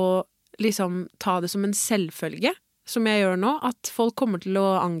yrke og liksom ta det som en selvfølge, som jeg gjør nå, at folk kommer til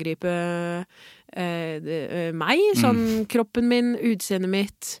å angripe meg, sånn kroppen min, utseendet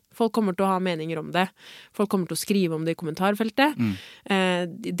mitt. Folk kommer til å ha meninger om det. Folk kommer til å skrive om det i kommentarfeltet.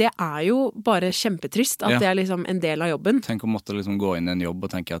 Det jo bare kjempetrist at det liksom en del av jobben. Tenk å måtte liksom gå inn i en jobb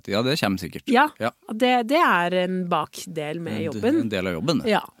og tenke at ja, det kommer sikkert. Ja. Det en bakdel med jobben. En del av jobben.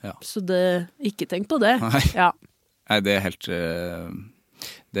 Ja. Så ikke tenk på det. Nei, ja. Nei det helt...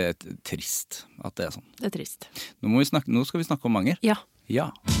 Det trist at det sånn. Det trist. Nå skal vi snakke om Anger. Ja.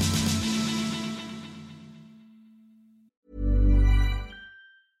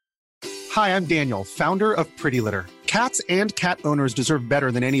 Hi, I'm Daniel, founder of Pretty Litter. Cats and cat owners deserve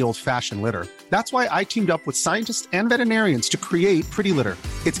better than any old-fashioned litter. That's why I teamed up with scientists and veterinarians to create Pretty Litter.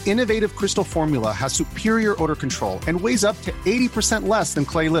 Its innovative crystal formula has superior odor control and weighs up to 80% less than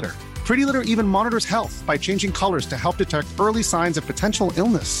clay litter. Pretty Litter even monitors health by changing colors to help detect early signs of potential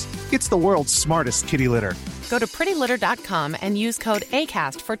illness. It's the world's smartest kitty litter. Go to prettylitter.com and use code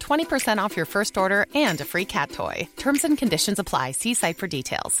ACAST for 20% off your first order and a free cat toy. Terms and conditions apply. See site for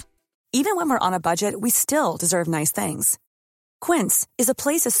details. Even when we're on a budget, we still deserve nice things. Quince is a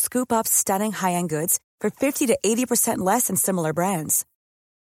place to scoop up stunning high-end goods for 50 to 80% less than similar brands.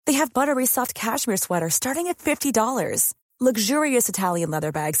 They have buttery soft cashmere sweaters starting at $50, luxurious Italian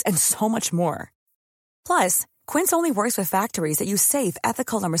leather bags, and so much more. Plus, Quince only works with factories that use safe,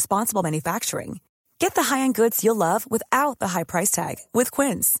 ethical, and responsible manufacturing. Get the high-end goods you'll love without the high price tag with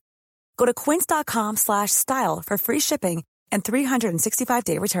Quince. Go to quince.com/style for free shipping and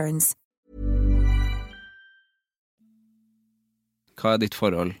 365-day returns. Hva ditt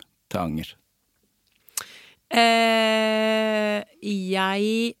forhold til anger?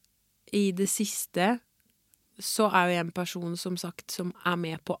 Jeg i det siste så jo jeg en person som sagt som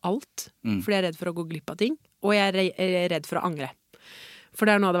med på alt, fordi jeg redd for å gå glipp av ting, og jeg redd for å angre. For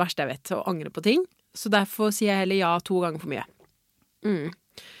det noe av det verste jeg vet, å angre på ting. Så derfor sier jeg heller ja 2 ganger for mye.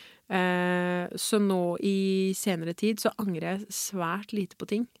 Så nå i senere tid så angrer jeg svært lite på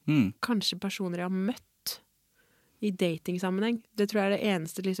ting. Kanskje personer jeg har møtt i datingsammenheng. Det tror jeg det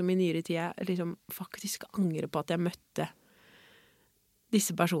eneste liksom, i nyere tid jeg liksom, faktisk angrer på at jeg møtte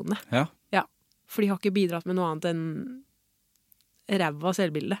disse personene. Ja. Ja, for de har ikke bidratt med noe annet enn ræva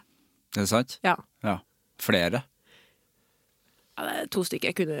selvbilde. Det sant? Ja. Ja. Flere? Ja, det 2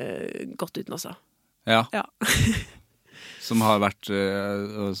 stykker jeg kunne gått uten også. Ja. Ja. Som har vært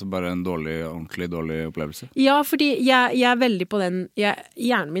bare en ordentlig dårlig opplevelse. Ja, fordi jeg er veldig på den,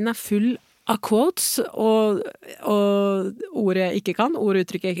 hjernen min er full av quotes, og ordet jeg ikke kan,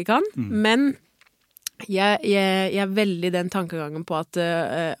 orduttrykket jeg ikke kan, men jeg er veldig den tankegangen på at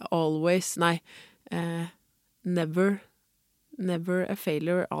never a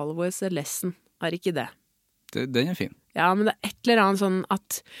failure, always a lesson, er ikke det. Den er fin. Ja, men det er et eller annet sånn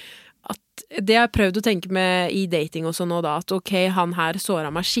at det jeg har prøvd å tenke med i dating og sånn nå da, at ok, han her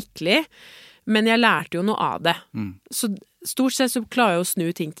såret meg skikkelig, men jeg lærte jo noe av det. Så stort sett så klarer jeg å snu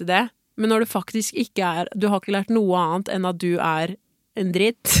ting til det, men når det faktisk ikke du har ikke lært noe annet enn at du er en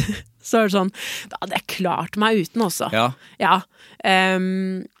dritt, så er det sånn, da hadde jeg klart meg uten også. Ja.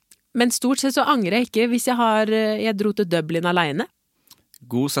 Men stort sett så angrer jeg ikke hvis jeg dro til Dublin alene.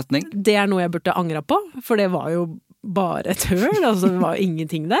 God setning. Det er noe jeg burde angre på, for det var jo bare et høl, altså det var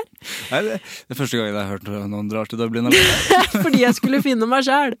ingenting der. Nei, det er første gang jeg har hørt noen drar til Dublin alene. Fordi jeg skulle finne meg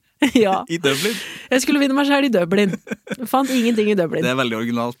selv. Ja. I Dublin? Jeg skulle finne meg selv i Dublin. Fant ingenting i Dublin. Det er veldig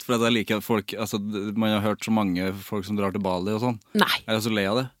originalt, for jeg liker at folk, altså, man har hørt så mange folk som drar til Bali og sånn. Nei. Jeg er så lei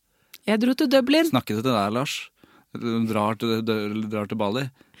av det. Jeg dro til Dublin. Snakket til deg, Lars. Drar til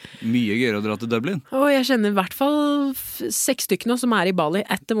Bali. Mye gøyere å dra til Dublin. Og jeg kjenner i hvert fall 6 stykker nå som er i Bali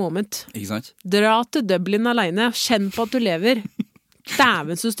at the moment. Ikke sant? Dra til Dublin alene. Kjenn på at du lever.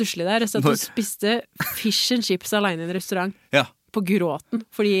 Dæven så stusslig der. Jeg satt og spiste fish and chips alene i en restaurant. Ja. På Gråten.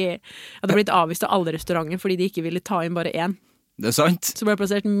 Fordi jeg hadde blitt avvist av alle restauranter fordi de ikke ville ta inn bare én. Det er sant. Så ble jeg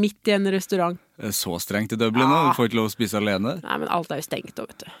plassert midt i en restaurant. Det er så strengt i Dublin nå. Du får ikke lov å spise alene. Nei, men alt er jo stengt da,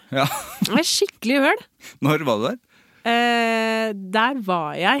 vet du. Ja. Det er skikkelig høl. Når var du der? Der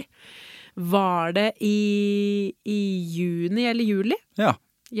var jeg. Var det i juni eller juli? Ja.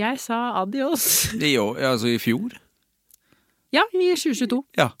 Jeg sa adios. Altså i fjor? Ja, i 2022.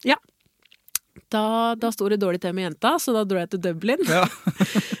 Ja. Da sto det dårlig til med jenta, så da dro jeg til Dublin. Ja.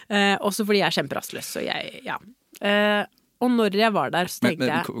 Også fordi jeg er kjemperastløs, så og når jeg var der, så tenkte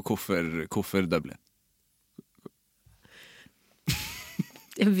jeg... Hvorfor Dublin?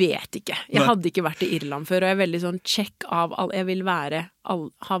 Jeg vet ikke. Jeg hadde ikke vært i Irland før, og jeg er veldig sånn check av jeg vil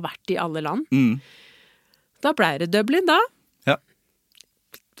ha vært i alle land. Da ble det Dublin, da. Ja.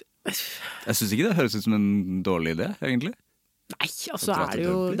 Jeg synes ikke det høres ut som en dårlig idé, egentlig. Nei, altså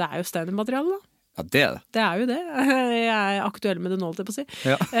det er jo stand-up-materiale, da. Ja, det er det. Det er jo det. Jeg er aktuell med det nå, holdt jeg på å si.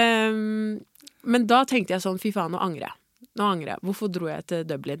 Ja. Men da tenkte jeg sånn, fy faen, nå angrer jeg. Hvorfor dro jeg til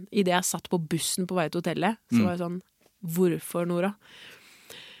Dublin? I det jeg satt på bussen på vei til hotellet, så var jeg sånn, hvorfor, Nora?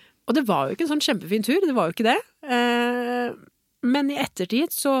 Og det var jo ikke en sånn kjempefin tur, det var jo ikke det. Men i ettertid,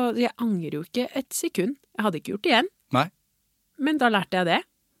 så jeg angrer jo ikke et sekund. Jeg hadde ikke gjort det igjen. Nei. Men da lærte jeg det,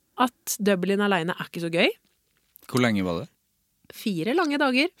 at Dublin alene er ikke så gøy. Hvor lenge var det? 4 lange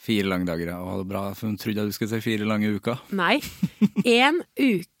dager. 4 lange dager, ja. Det bra, for hun trodde jeg du skulle si 4 lange uker. Nei, 1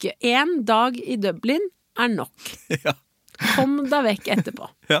 uke, 1 dag i Dublin er nok. Ja. Kom deg vekk etterpå.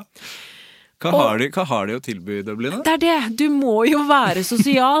 Ja. Hva har de å tilby i Dublin da? Det er det, du må jo være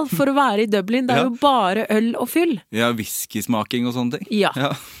sosial for å være i Dublin. Det er jo bare øl og fyll. Ja, whiskysmaking og sånne ting. Ja.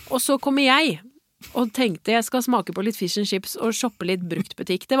 Og så kommer jeg og tenkte jeg skal smake på litt fish and chips og shoppe litt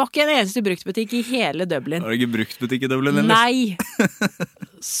bruktbutikk. Det var ikke en eneste bruktbutikk i hele Dublin. Var det ikke bruktbutikk i Dublin, eller? Nei.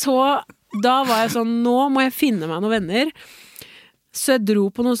 Så da var jeg sånn, nå må jeg finne meg noen venner. Så jeg dro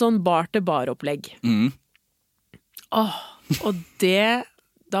på noe sånn bar-til-bar-opplegg. Og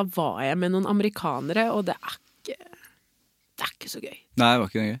da var jeg med noen amerikanere, og det er ikke så gøy. Nei, det var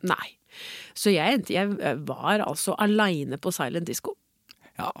ikke gøy. Nei. Så jeg var altså alene på Silent Disco.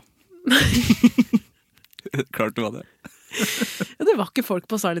 Ja. Klart det var det. Det var ikke folk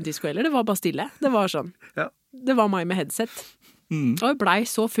på Silent Disco heller, det var bare stille. Det var sånn. Ja. Det var meg med headset. Og jeg blei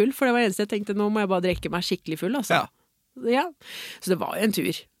så full, for det var eneste jeg tenkte, nå må jeg bare drikke meg skikkelig full, altså. Ja. Så det var jo en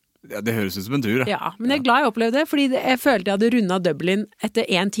tur. Ja, det høres ut som en tur, da. Ja, men jeg er glad jeg opplevde det, fordi jeg følte jeg hadde rundet Dublin etter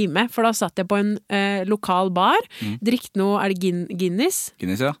 1 time, for da satt jeg på en lokal bar, drikket noe, er det Guinness?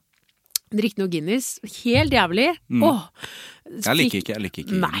 Guinness, ja. Drikket noe Guinness, helt jævlig. Jeg liker ikke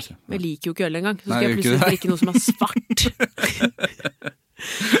Guinness. Nei, jeg liker jo ikke øl engang. Så skal jeg plutselig drikke noe som er svart.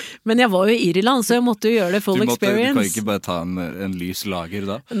 Men jeg var jo i Irland, så jeg måtte jo gjøre det full experience. Du kan ikke bare ta en lys lager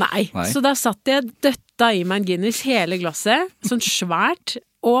da? Nei, så da satt jeg døtta i meg en Guinness hele glasset, sånn svært,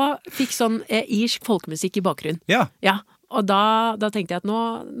 og fikk sånn irsk folkemusikk i bakgrunnen. Ja. Og da tenkte jeg at nå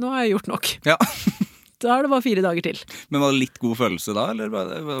har jeg gjort nok. Ja. Da er det bare 4 dager til. Men var det litt god følelse da, eller var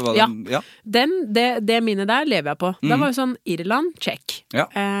det, ja. Det minnet der lever jeg på. Da var det sånn, Irland, check. Ja.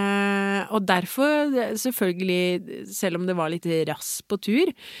 Og derfor, selvfølgelig, selv om det var litt rass på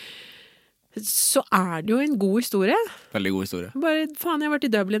tur, så er det jo en god historie. Veldig god historie. Bare, faen, jeg har vært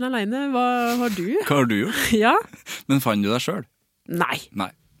i Dublin alene. Hva har du? Hva har du gjort? Ja. Men fant du deg selv? Nei. Nei.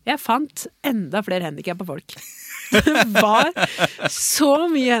 Jeg fant enda flere handicappa folk. Det var så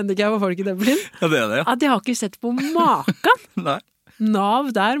mye handicappa folk i Dublin Ja, det er det, ja. at jeg har ikke sett på maken. Nei.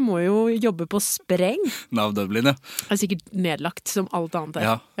 Nav der må jo jobbe på spreng. Nav Dublin, ja. Det er sikkert nedlagt som alt annet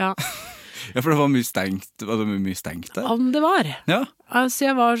der. Ja. Ja. Ja, for det var mye stengt. Var det mye stengt der? Om det var. Ja. Altså,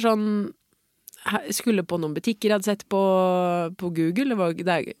 jeg var sånn skulle på noen butikker jeg hadde sett på Google.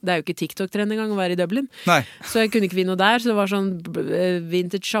 Det er jo ikke TikTok-trend engang å være i Dublin. Nei. Så jeg kunne ikke finne noe der. Så det var sånn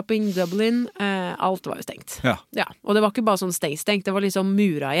vintage shopping, Dublin. Alt var jo stengt. Ja. Ja. Og det var ikke bare sånn stengt. Det var liksom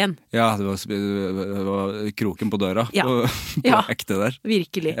mura igjen. Ja, det var kroken på døra. Ja. På ekte der.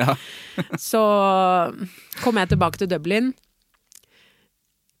 Virkelig. Ja. Så kom jeg tilbake til Dublin.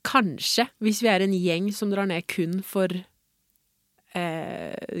 Kanskje, hvis vi er en gjeng som drar ned kun for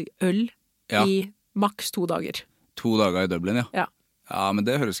øl i maks 2 dager. 2 dager i Dublin, ja. Ja. Ja, men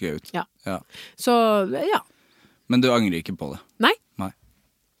det høres gøy ut. Ja. Ja. Så, ja. Men du angrer ikke på det? Nei. Nei.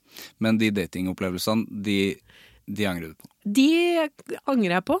 Men de datingopplevelsene, de angrer du på? De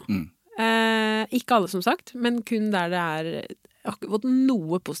angrer jeg på. Mm. Ikke alle, som sagt, men kun der det er jeg har ikke fått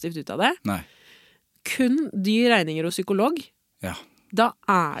noe positivt ut av det. Nei. Kun dyr regninger og psykolog. Ja. Da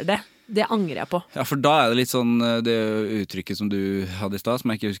er det angrer jeg på. Ja, for da er det litt sånn det uttrykket som du hadde i sted,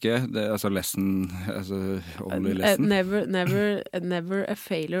 som jeg ikke husker. Det er altså lesson, only lesson. Never a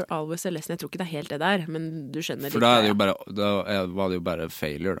failure, always a lesson. Jeg tror ikke det er helt det der, men du skjønner. For da var det jo bare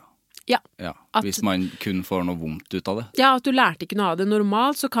failure da. Ja. Hvis man kun får noe vondt ut av det. Ja, at du lærte ikke noe av det.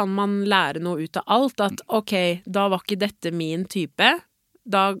 Normalt så kan man lære noe ut av alt. At ok, da var ikke dette min type.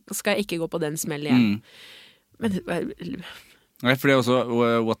 Da skal jeg ikke gå på den smell igjen. Men Nei, for det er også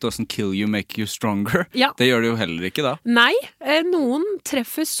what doesn't kill you make you stronger. Ja. Det gjør det jo heller ikke da. Nei, noen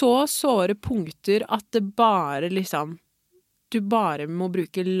treffer så såre punkter at det bare liksom du bare må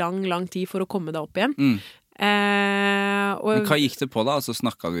bruke lang tid for å komme deg opp igjen. Men hva gikk det på da? Altså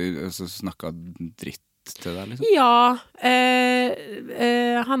snakka dritt til deg liksom? Ja,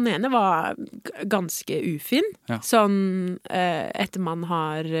 han ene var ganske ufin. Ja. Sånn, etter man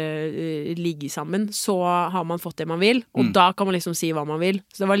har ligget sammen, så har man fått det man vil, og da kan man liksom si hva man vil.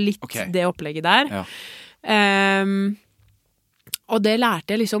 Så det var litt det opplegget der. Ja. Og det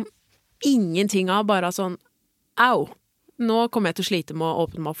lærte jeg liksom ingenting av, bare sånn, au, nå kommer jeg til å slite med å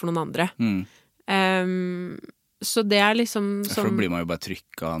åpne meg opp for noen andre. Så det er liksom som, for da blir man jo bare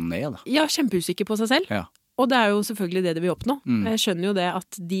trykket ned da. Ja, kjempeusikker på seg selv. Ja. Og det er jo selvfølgelig det vil oppnå. Jeg skjønner jo det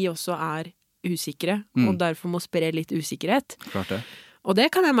at de også er usikre, og derfor må spre litt usikkerhet. Klart det. Og det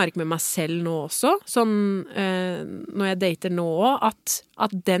kan jeg merke med meg selv nå også, sånn når jeg dater nå også,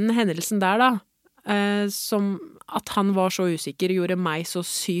 at den hendelsen der da, som at han var så usikker, gjorde meg så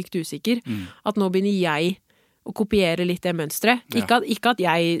sykt usikker, at nå begynner jeg å kopiere litt det mønstret. Ja. Ikke at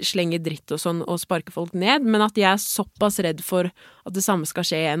jeg slenger dritt og sånn og sparker folk ned, men at jeg er såpass redd for at det samme skal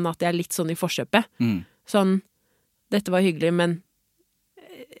skje igjen, at jeg er litt sånn i forkjøpet. Sånn, dette var hyggelig, men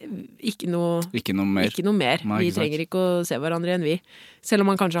ikke noe mer. Nei, vi trenger ikke å se hverandre igjen, vi. Selv om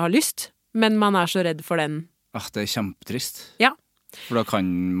man kanskje har lyst, men man er så redd for den. Det er kjempetrist. Ja. For da kan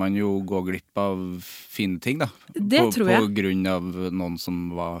man jo gå glipp av fine ting da. Det tror jeg. På grunn av noen som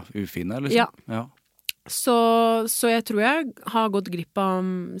var ufine, liksom. Ja. Så jeg tror jeg har gått glipp av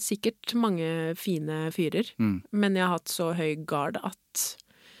sikkert mange fine fyrer, men jeg har hatt så høy gard at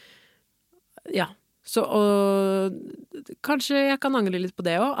så og kanskje jeg kan angre litt på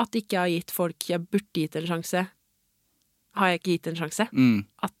det også, at ikke jeg har gitt folk jeg burde gitt en sjanse. Har jeg ikke gitt en sjanse?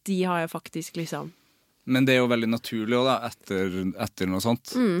 At de har jeg faktisk liksom. Men det er jo veldig naturlig også da, etter noe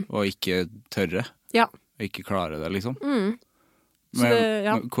sånt, å ikke tørre. Ja. Og ikke klare det, liksom.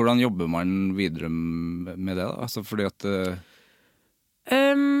 Men hvordan jobber man videre med det da? Altså fordi at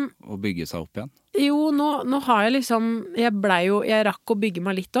å bygge seg opp igjen? Jo, nå har jeg liksom jeg rakk å bygge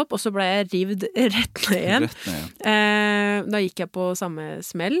meg litt opp, og så ble jeg rivd rett ned igjen. Da gikk jeg på samme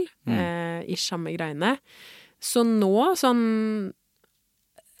smell, i samme greiene. Så nå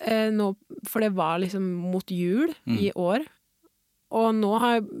for det var liksom mot jul i år, og nå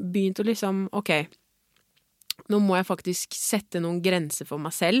har jeg begynt å liksom, ok, nå må jeg faktisk sette noen grenser for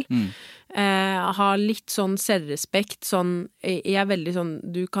meg selv. Ha litt sånn selvrespekt, jeg er veldig sånn,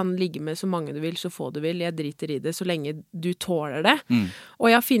 du kan ligge med så mange du vil, så få du vil, jeg driter i det, så lenge du tåler det. Og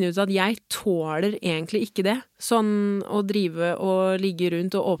jeg har funnet ut at jeg tåler egentlig ikke det. Sånn å drive og ligge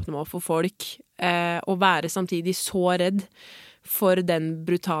rundt og åpne meg opp for folk, å være samtidig så redd for den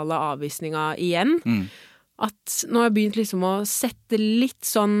brutale avvisninga igjen, at nå har jeg begynt liksom å sette litt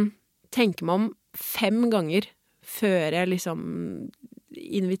sånn, tenke meg om 5 ganger før jeg liksom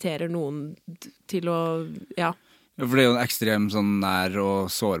inviterer noen til å, ja. For det er jo en ekstrem sånn nær og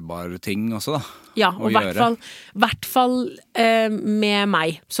sårbar ting også da. Ja, og hvert fall med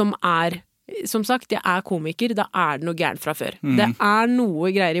meg, som sagt, jeg er komiker, da er det noe gærent fra før. Det er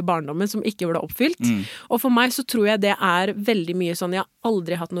noe greier i barndommen som ikke ble oppfylt. Og for meg så tror jeg det er veldig mye sånn, jeg har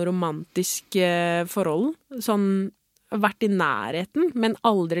aldri hatt noe romantisk forhold, sånn, vært i nærheten, men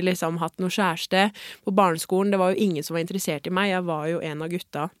aldri liksom hatt noe kjæreste på barneskolen. Det var jo ingen som var interessert i meg, jeg var jo en av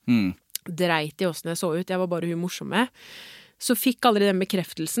gutta. Dreit i hvordan jeg så ut, jeg var bare hun morsomme. Så fikk aldri den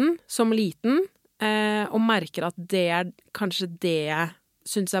bekreftelsen som liten, og merker at det er kanskje det jeg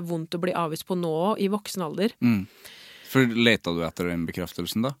synes er vondt å bli avvist på nå i voksen alder. For letet du etter den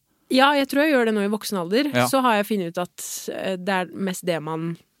bekreftelsen da? Ja, jeg tror jeg gjør det nå i voksen alder. Ja. Så har jeg funnet ut at det er mest det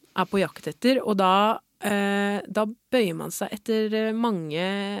man er på jakt etter, og da bøyer man seg etter mange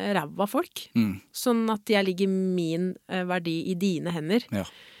ræva folk. Sånn at jeg ligger min verdi i dine hender. Ja.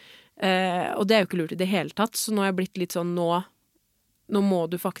 Og det er jo ikke lurt i det hele tatt, så nå har jeg blitt litt sånn, nå må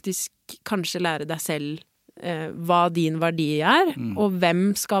du faktisk kanskje lære deg selv hva din verdi er, og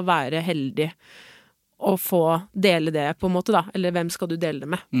hvem skal være heldig å få dele det på en måte da, eller hvem skal du dele det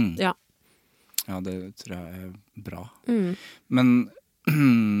med? Ja, det tror jeg er bra. Men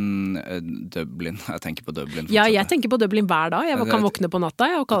Dublin, jeg tenker på Dublin fortsatt. Ja, jeg tenker på Dublin hver dag, jeg kan våkne på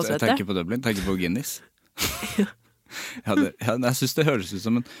natta og kalles jeg tenker på Dublin, tenker på Guinness. Jeg synes det høres ut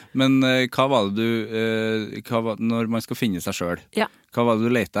som men hva var det når man skal finne seg selv, hva var det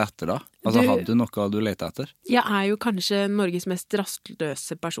du lette etter da? Altså, hadde du noe du lette etter? Jeg er jo kanskje Norges mest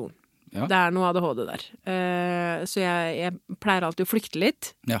rastløse person. Det er noe ADHD der. Så jeg pleier alltid å flykte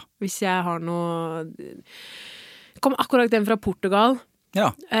litt. Hvis jeg har noe... Kom akkurat hjem fra Portugal,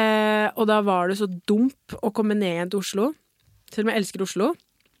 og da var det så dumt å komme ned igjen til Oslo, selv om jeg elsker Oslo.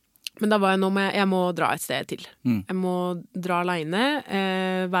 Men da var jeg må dra et sted til. Jeg må dra alene,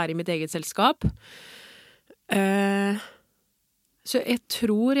 være i mitt eget selskap. Så jeg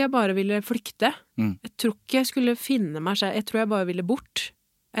tror jeg bare ville flykte. Jeg tror ikke jeg skulle finne meg selv. Jeg tror jeg bare ville bort.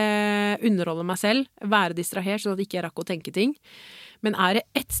 Underholde meg selv, være distrahert sånn at ikke jeg rakk å tenke ting. Men er det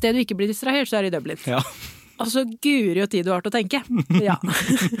ett sted du ikke blir distrahert, så er det i Dublin. Ja. Altså, guri og tid du har til å tenke. Ja.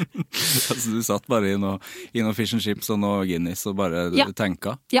 Altså, du satt bare i noe fish and chips og noe Guinness og bare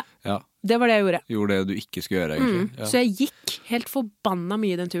tenka? Ja, det var det jeg gjorde. Gjorde det du ikke skulle gjøre, egentlig. Ja. Så jeg gikk helt forbanna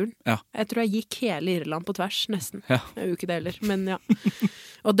mye den turen. Ja. Jeg tror jeg gikk hele Irland på tvers, nesten. Ja. Jeg er jo ikke det heller, men ja.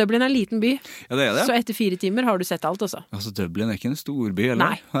 Og Dublin er en liten by. Ja, det er det. Så etter 4 timer har du sett alt også. Altså, Dublin er ikke en stor by,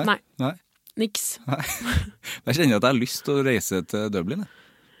 eller? Nei. Niks. Nei. Jeg kjenner at jeg har lyst til å reise til Dublin,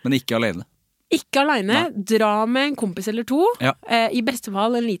 men ikke alene. Ikke alene, dra med en kompis eller 2, i beste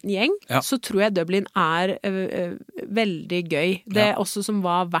fall en liten gjeng, så tror jeg Dublin er veldig gøy. Det også som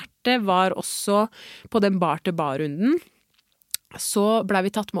var verdt det, var også på den bar-til-bar-runden, så ble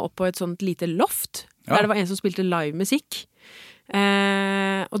vi tatt med opp på et sånt lite loft, der det var en som spilte live musikk.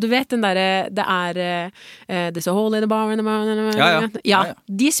 Og du vet den der, det er There's a hole in the bar,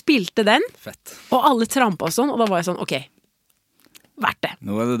 de spilte den. Fett. Og alle trampet og sånn, og da var jeg sånn, ok, verdt det.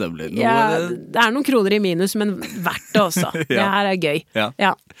 Nå er det Dublin. Det er noen kroner i minus, men verdt det også. Det her er gøy.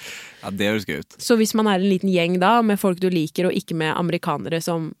 Ja, det høres gøy ut. Så hvis man er en liten gjeng da, med folk du liker, og ikke med amerikanere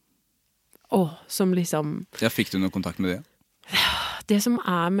som liksom... Ja, fikk du noe kontakt med det? Det som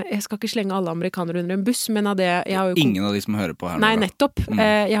er med... Jeg skal ikke slenge alle amerikanere under en buss, men av det... Jeg har jo ingen av de som hører på her nå. Nei, nettopp.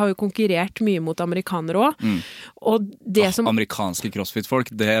 Jeg har jo konkurrert mye mot amerikanere også. Og det som... Amerikanske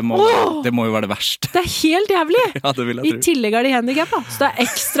crossfit-folk, det må jo være det verste. Det er helt jævlig! Ja, det vil jeg tro. I tillegg er de handicap, da. Så det er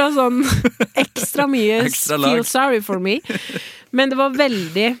ekstra mye feel sorry for me. Men det var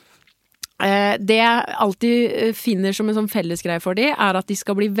veldig... Det jeg alltid finner som en sånn fellesgreie for de, er at de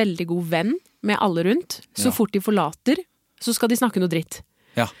skal bli veldig god venn med alle rundt. Så fort de forlater, så skal de snakke noe dritt.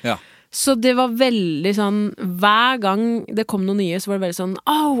 Ja. Så det var veldig sånn, hver gang det kom noe nye, så var det veldig sånn,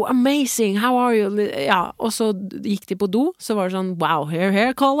 oh, amazing, how are you? Ja, og så gikk de på do, så var det sånn, wow,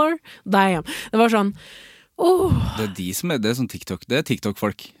 hair color, damn. Det var sånn, Det er de som det er sånn TikTok, det er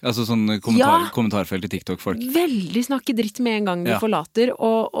TikTok-folk. Altså sånn kommentarfelt i TikTok-folk. Veldig snakke dritt med en gang de forlater,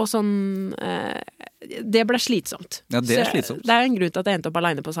 og sånn, det ble slitsomt. Ja, det er slitsomt. Det er en grunn til at jeg endte opp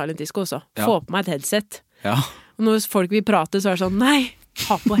alene på Silent Disco også. Få på meg et headset. Ja. Og når folk vil prate, så er det sånn, nei,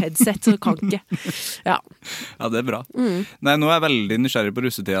 ha på headset, så kan ikke. Ja, det er bra. Nei, nå er jeg veldig nysgjerrig på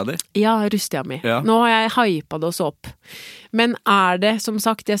russetida di. Ja, russetida mi. Ja. Nå har jeg hypet det også opp. Men er det, som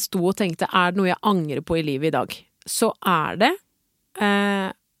sagt, jeg sto og tenkte, er det noe jeg angrer på i livet i dag? Så er det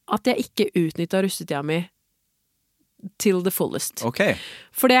at jeg ikke utnyttet russetida mi til the fullest. Ok.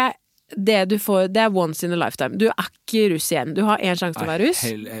 For det du får, det once in a lifetime. Du ikke russ igjen. Du har en sjanse til å være russ.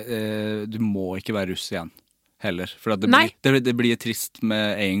 Du må ikke være russ igjen. Heller, for at det blir trist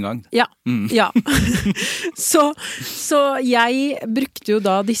med en gang. Ja, ja. så jeg brukte jo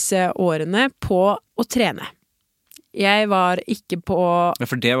da disse årene på å trene. Jeg var ikke på... Ja,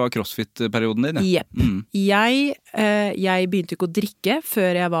 for det var CrossFit-perioden din, ja? Jepp. Jeg begynte ikke å drikke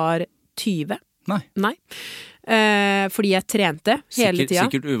før jeg var 20. Nei. Fordi jeg trente hele tida.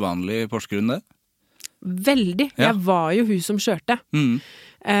 Sikkert uvanlig i Porsgrunn, det? Veldig. Ja. Jeg var jo hun som kjørte.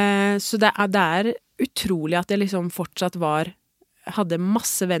 Så det er utrolig at jeg liksom fortsatt hadde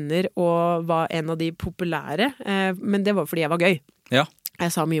masse venner og var en av de populære, men det var fordi jeg var gøy. Ja. Jeg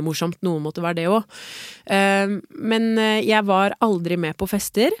sa mye morsomt, noen måtte være det også. Men jeg var aldri med på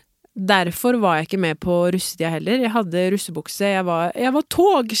fester, derfor var jeg ikke med på russetida heller. Jeg hadde russebukse, jeg var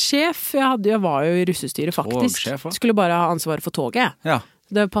togsjef, jeg var jo i russestyret faktisk. Togsjef, hva? Skulle bare ha ansvaret for toget. Ja.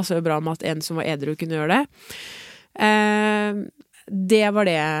 Det passet jo bra med at en som var edru kunne gjøre det. Det var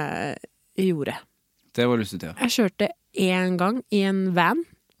det jeg gjorde. Det var russetida. Jeg kjørte en gang i en van.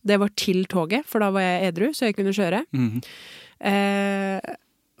 Det var til toget, for da var jeg edru, så jeg kunne kjøre.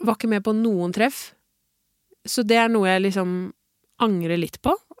 Var ikke med på noen treff. Så det noe jeg liksom angrer litt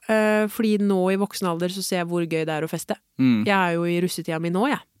på. Fordi nå i voksen alder så ser jeg hvor gøy det å feste. Jeg jo i russetida mi nå,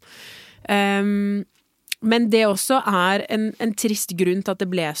 men det også en trist grunn til at det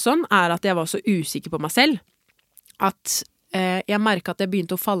ble sånn, at jeg var så usikker på meg selv. At jeg merket at jeg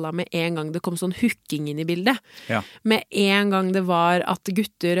begynte å falle av med en gang det kom sånn hooking inn i bildet. Ja. Med en gang det var at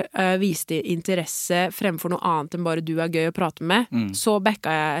gutter viste interesse fremfor noe annet enn bare du gøy å prate med, så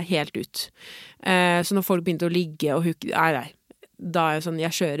backa jeg helt ut. Så når folk begynte å ligge og hooke, nei, da jeg sånn,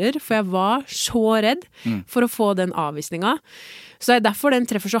 jeg kjører, for jeg var så redd for å få den avvisninga. Så derfor den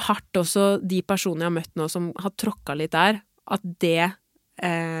treffer så hardt også de personene jeg har møtt nå som har tråkket litt der, at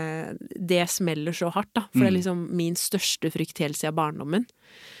det smeller så hardt da, for det liksom min største frykt helt siden barndommen,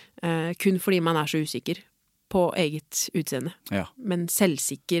 kun fordi man så usikker på eget utseende, men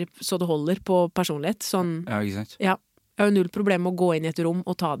selvsikker så det holder på personlighet, sånn, ikke sant? Ja, jeg har jo null problem med å gå inn i et rom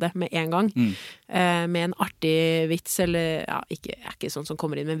og ta det med en gang, med en artig vits, eller, ikke sånn som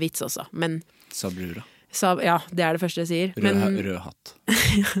kommer inn med en vits også, men Sabrura. Ja, det det første jeg sier. Rød hatt.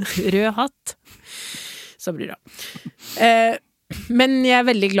 Rød hatt. Sabrura. Men jeg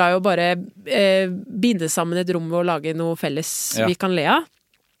veldig glad i å bare binde sammen et rom og lage noe felles vi kan le av.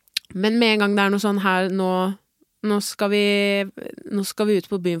 Men med en gang det noe sånn her, nå skal vi ut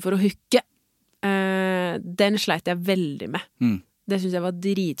på byen for å hooke. Den sleit jeg veldig med. Det synes jeg var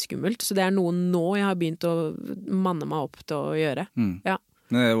dritskummelt, så det noe nå jeg har begynt å manne meg opp til å gjøre. Ja.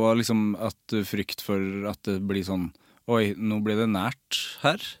 Men det var liksom at frykt for at det blir sånn, oi, nå blir det nært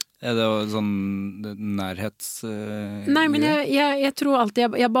her. Det sånn nærhets... Nei, men jeg tror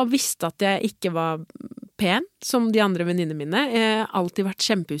alltid, jeg bare visste at jeg ikke var pen, som de andre venninnene mine. Jeg har alltid vært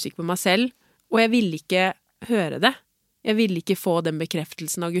kjempeusikker på meg selv, og jeg ville ikke høre det. Jeg ville ikke få den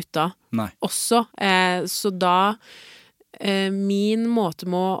bekreftelsen av gutta. Nei. Også. Så da, min måte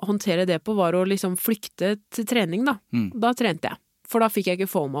med å håndtere det på var å liksom flykte til trening da. Da trente jeg. For da fikk jeg ikke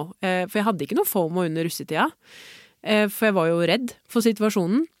FOMO. For jeg hadde ikke noe FOMO under russetida. For jeg var jo redd for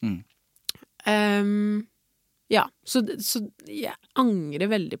situasjonen. Ja, så jeg angrer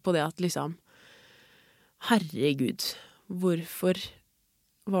veldig på det at liksom, herregud, hvorfor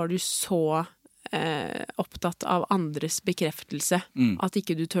var du så opptatt av andres bekreftelse at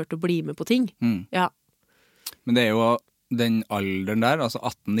ikke du tørte å bli med på ting? Ja. Men det jo den alderen der, altså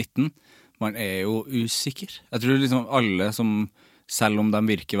 18-19, man jo usikker. Jeg tror liksom alle som, selv om de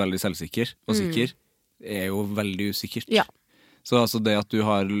virker veldig selvsikker og sikker, jo veldig usikkert. Ja. Så altså det at du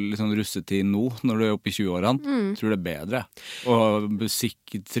har liksom russetid nå, når du oppe i 20-årene, tror det bedre. Og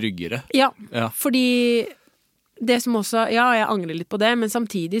sikkert tryggere. Ja, fordi det som også, jeg angrer litt på det, men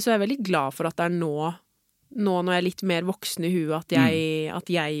samtidig så jeg veldig glad for at det nå når jeg litt mer voksen i huet,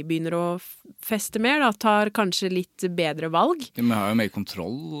 at jeg begynner å feste mer, da, tar kanskje litt bedre valg. Ja, men har jo mer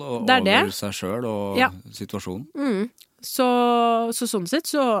kontroll over seg selv og situasjonen. Så sånn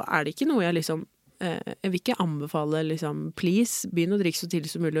sett så det ikke noe jeg liksom jeg vil ikke anbefale liksom, please, begynn å drikke så tidlig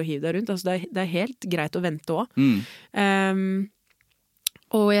som mulig og hive deg rundt. Altså, det helt greit å vente også.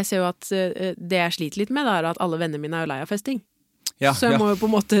 Og jeg ser jo at det jeg sliter litt med at alle vennene mine jo lei av festing. Ja, så jeg må jo på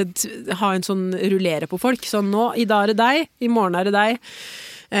en måte ha en sånn rullere på folk. Så nå, i dag det deg, i morgen det deg.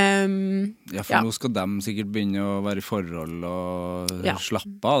 Nå skal de sikkert begynne å være i forhold og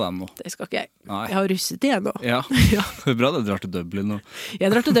slappe av dem nå. Det skal ikke jeg. Nei. Jeg har russet igjen nå. Ja, det bra det drar til Dublin nå. Jeg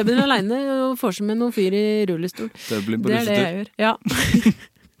drar til Dublin alene og får seg med noen fyr i rullestol. Dublin på russetur. Det det jeg gjør, ja.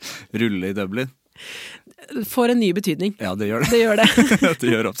 Rulle i Dublin. Får en ny betydning. Ja, det gjør det. Det gjør det. Det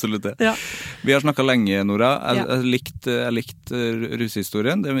gjør absolutt det. Ja. Vi har snakket lenge, Nora. Jeg likte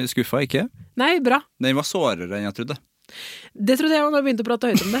russehistorien. Det skuffa ikke. Nei, bra. Den var sårere enn jeg trodde. Det trodde jeg da jeg begynte å prate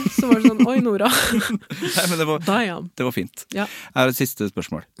høyt om det. Så var det sånn, oi Nora. Nei, men det var fint. Ja. Jeg har et siste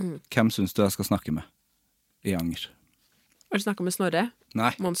spørsmål. Hvem synes du jeg skal snakke med i Anger? Har du snakket med Snorre?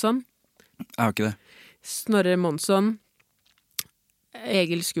 Nei. Monsson? Jeg har ikke det. Snorre Monsson,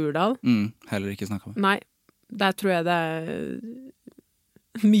 Egil Skurdal. Heller ikke snakket med. Nei, der tror jeg det er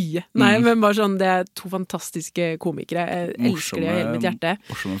mye. Nei, men bare sånn, det er to fantastiske komikere. Jeg elsker det av hele mitt hjerte.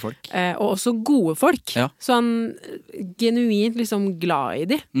 Morsomme folk. Og også gode folk. Ja. Sånn genuint liksom glad i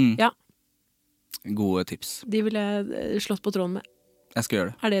de. Ja. Gode tips. De ville jeg slått på tråden med. Jeg skal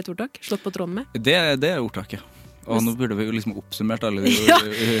gjøre det. Er det et ordtak? Slått på tråden med? Det er ordtaket. Og nå burde vi jo liksom oppsummert alle de... Ja,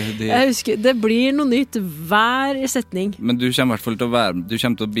 jeg husker, det blir noe nytt hver setning. Men du kommer i hvert fall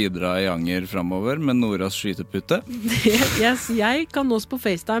til å bidra i Anger fremover med Noras skytepute. Yes, jeg kan nås på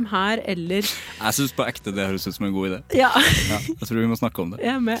FaceTime her, eller... Jeg synes på ekte det høres ut som en god idé. Ja. Jeg tror vi må snakke om det.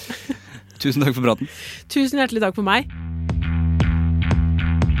 Jeg er med. Tusen takk for praten. Tusen hjertelig takk for meg.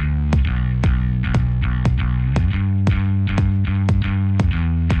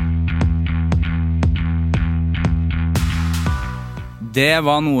 Det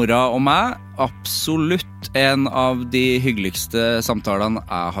var Nora og meg. Absolutt en av de hyggeligste samtalene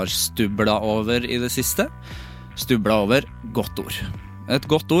jeg har stubla over i det siste. Stubla over, godt ord. Et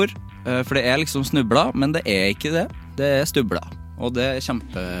godt ord, for det er liksom snubla, men det er ikke det. Det er stubla. Og det er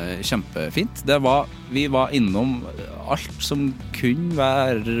kjempefint. Vi var innom alt som kunne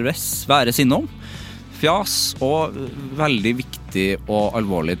væres innom. Fjas og veldig viktig og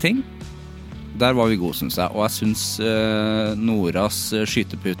alvorlige ting. Der var vi gode, synes jeg. Og jeg synes Noras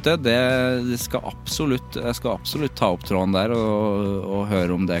skytepute, jeg skal absolutt ta opp tråden der og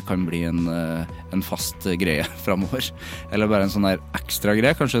høre om det kan bli en fast greie fremover. Eller bare en sånn der ekstra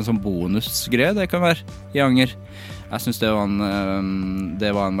greie, kanskje en sånn bonusgreie det kan være i Anger. Jeg synes det var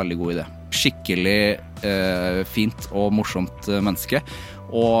en veldig god idé. Skikkelig fint og morsomt menneske.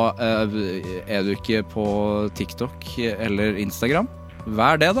 Og er du ikke på TikTok eller Instagram,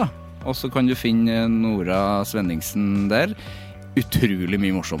 vær det da. Og så kan du finne Nora Svenningsen der. Utrolig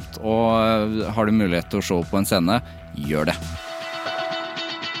mye morsomt. Og har du mulighet til å se på en scene, gjør det.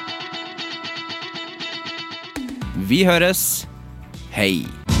 Vi høres. Hei.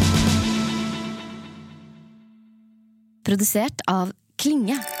 Produsert av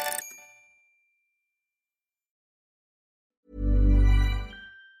Klinge.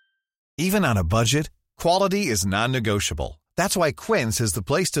 Even on a budget, quality is non-negotiable. That's why Quince is the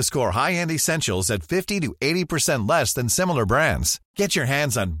place to score high-end essentials at 50 to 80% less than similar brands. Get your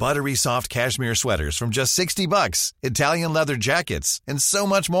hands on buttery soft cashmere sweaters from just $60, Italian leather jackets, and so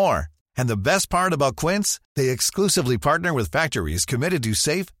much more. And the best part about Quince, they exclusively partner with factories committed to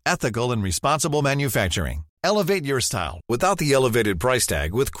safe, ethical, and responsible manufacturing. Elevate your style without the elevated price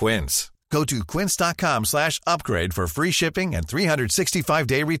tag with Quince. Go to quince.com/upgrade for free shipping and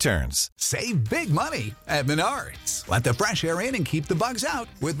 365-day returns. Save big money at Menards. Let the fresh air in and keep the bugs out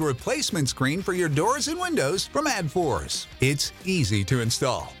with replacement screen for your doors and windows from AdForce. It's easy to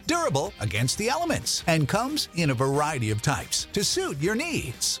install, durable against the elements, and comes in a variety of types to suit your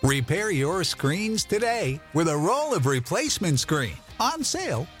needs. Repair your screens today with a roll of replacement screen. On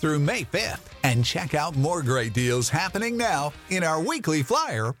sale through May 5th. And check out more great deals happening now in our weekly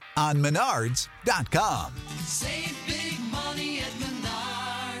flyer on Menards.com. Save